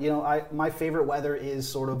 But my favorite weather is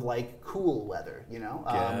sort of like cool weather.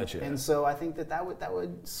 Gotcha. And so I think that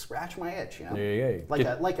would scratch my itch. There you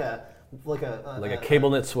go. Like a cable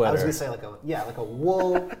knit sweater. I was gonna say like a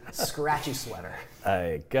wool scratchy sweater.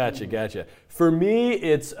 I gotcha. For me,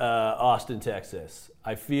 it's Austin, Texas.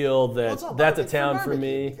 I feel that that's a town for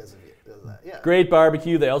me. Great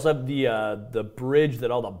barbecue. They also have the bridge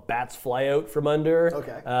that all the bats fly out from under,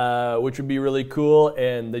 which would be really cool.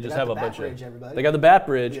 And they just have a bunch of. They got the Bat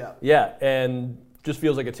Bridge. Yeah, and just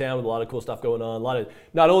feels like a town with a lot of cool stuff going on.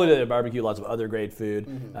 Not only do they have barbecue, lots of other great food.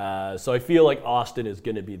 So I feel like Austin is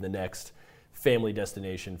going to be the next family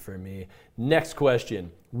destination for me. Next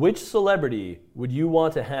question. Which celebrity would you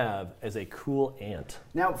want to have as a cool aunt?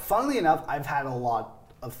 Now, funnily enough, I've had a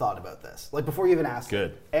lot of thought about this. Like before you even asked.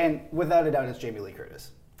 Good. And without a doubt, it's Jamie Lee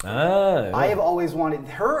Curtis. Yeah. I have always wanted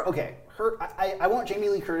her. Okay. I want Jamie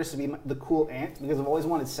Lee Curtis to be the cool aunt because I've always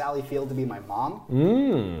wanted Sally Field to be my mom.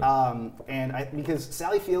 Because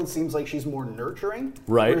Sally Field seems like she's more nurturing,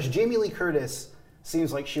 right? Whereas Jamie Lee Curtis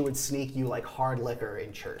seems like she would sneak you like hard liquor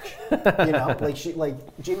in church.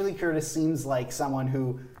 Like Jamie Lee Curtis seems like someone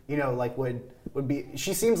who would be.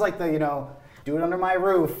 She seems like the do it under my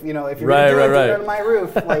roof. If you're gonna do it under my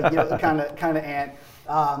roof, kind of aunt.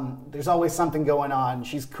 There's always something going on.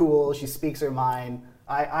 She's cool. She speaks her mind.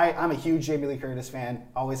 I'm a huge Jamie Lee Curtis fan,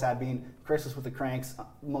 always have been. Christmas with the Cranks,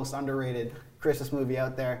 most underrated Christmas movie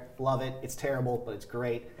out there. Love it. It's terrible, but it's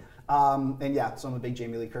great. And yeah, so I'm a big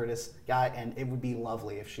Jamie Lee Curtis guy, and it would be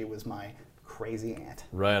lovely if she was my crazy aunt.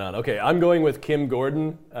 Right on. Okay, I'm going with Kim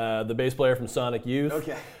Gordon, the bass player from Sonic Youth.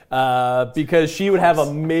 Okay. Because she would have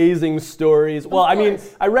amazing stories. Well, I mean,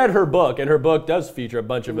 I read her book, and her book does feature a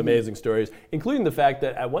bunch of amazing stories, including the fact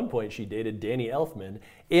that at one point she dated Danny Elfman,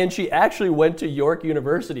 and she actually went to York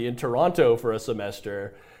University in Toronto for a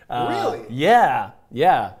semester. Really? Yeah.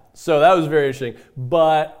 So that was very interesting.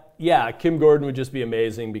 But yeah, Kim Gordon would just be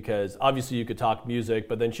amazing because obviously you could talk music,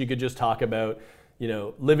 but then she could just talk about,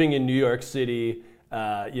 living in New York City,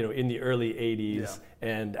 in the early 80s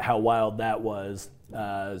and how wild that was.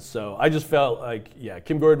 So I just felt like,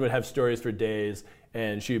 Kim Gordon would have stories for days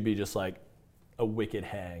and she would be just like a wicked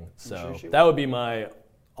hang. So that would be my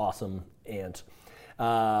awesome aunt.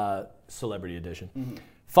 Celebrity edition. Mm-hmm.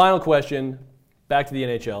 Final question, back to the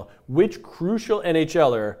NHL. Which crucial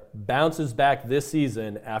NHLer bounces back this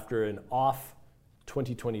season after an off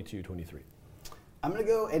 2022-23? I'm going to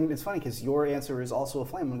go, and it's funny because your answer is also a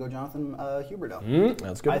Flame. I'm going to go Jonathan Huberdeau.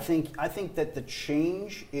 That's good. I think that the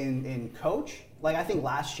change in coach, like I think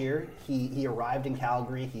last year he arrived in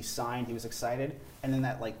Calgary, he signed, he was excited, and then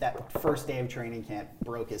that first day of training camp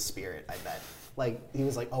broke his spirit, I bet. Like, he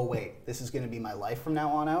was like, oh, wait, this is going to be my life from now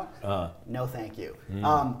on out? No, thank you.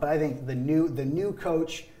 But I think the new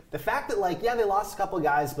coach, the fact that, they lost a couple of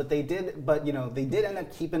guys, but they did end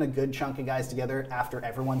up keeping a good chunk of guys together after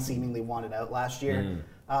everyone seemingly wanted out last year.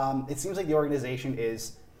 It seems like the organization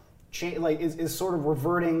is sort of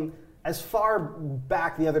reverting as far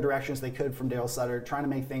back the other direction as they could from Daryl Sutter, trying to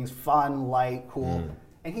make things fun, light, cool.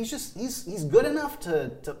 And he's good enough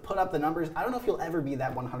to put up the numbers. I don't know if he'll ever be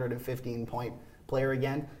that 115-point player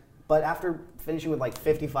again, but after finishing with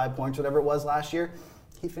 55 points, whatever it was last year,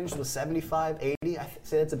 he finished with 75, 80. I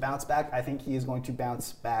say that's a bounce back. I think he is going to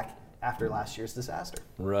bounce back after last year's disaster.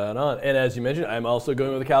 Right on. And as you mentioned, I'm also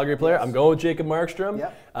going with a Calgary player. Yes. I'm going with Jacob Markstrom.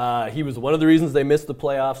 Yep. He was one of the reasons they missed the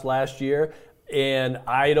playoffs last year, and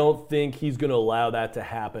I don't think he's going to allow that to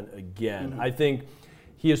happen again. I think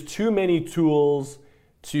he has too many tools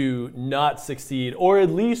to not succeed, or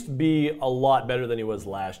at least be a lot better than he was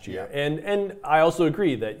last year. Yeah. And I also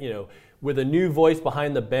agree that, with a new voice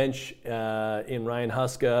behind the bench in Ryan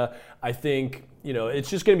Huska, I think, it's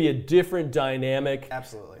just going to be a different dynamic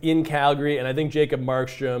in Calgary. And I think Jacob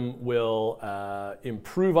Markstrom will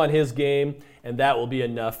improve on his game, and that will be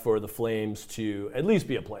enough for the Flames to at least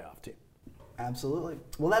be a playoff team. Absolutely.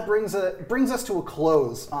 Well, that brings us to a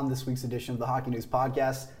close on this week's edition of the Hockey News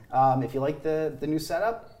Podcast. If you like the new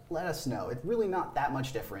setup, let us know. It's really not that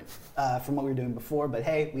much different from what we were doing before, but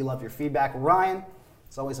hey, we love your feedback. Ryan,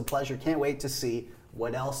 it's always a pleasure. Can't wait to see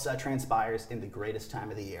what else transpires in the greatest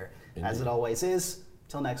time of the year. Indeed. As it always is.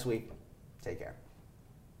 Till next week, take care.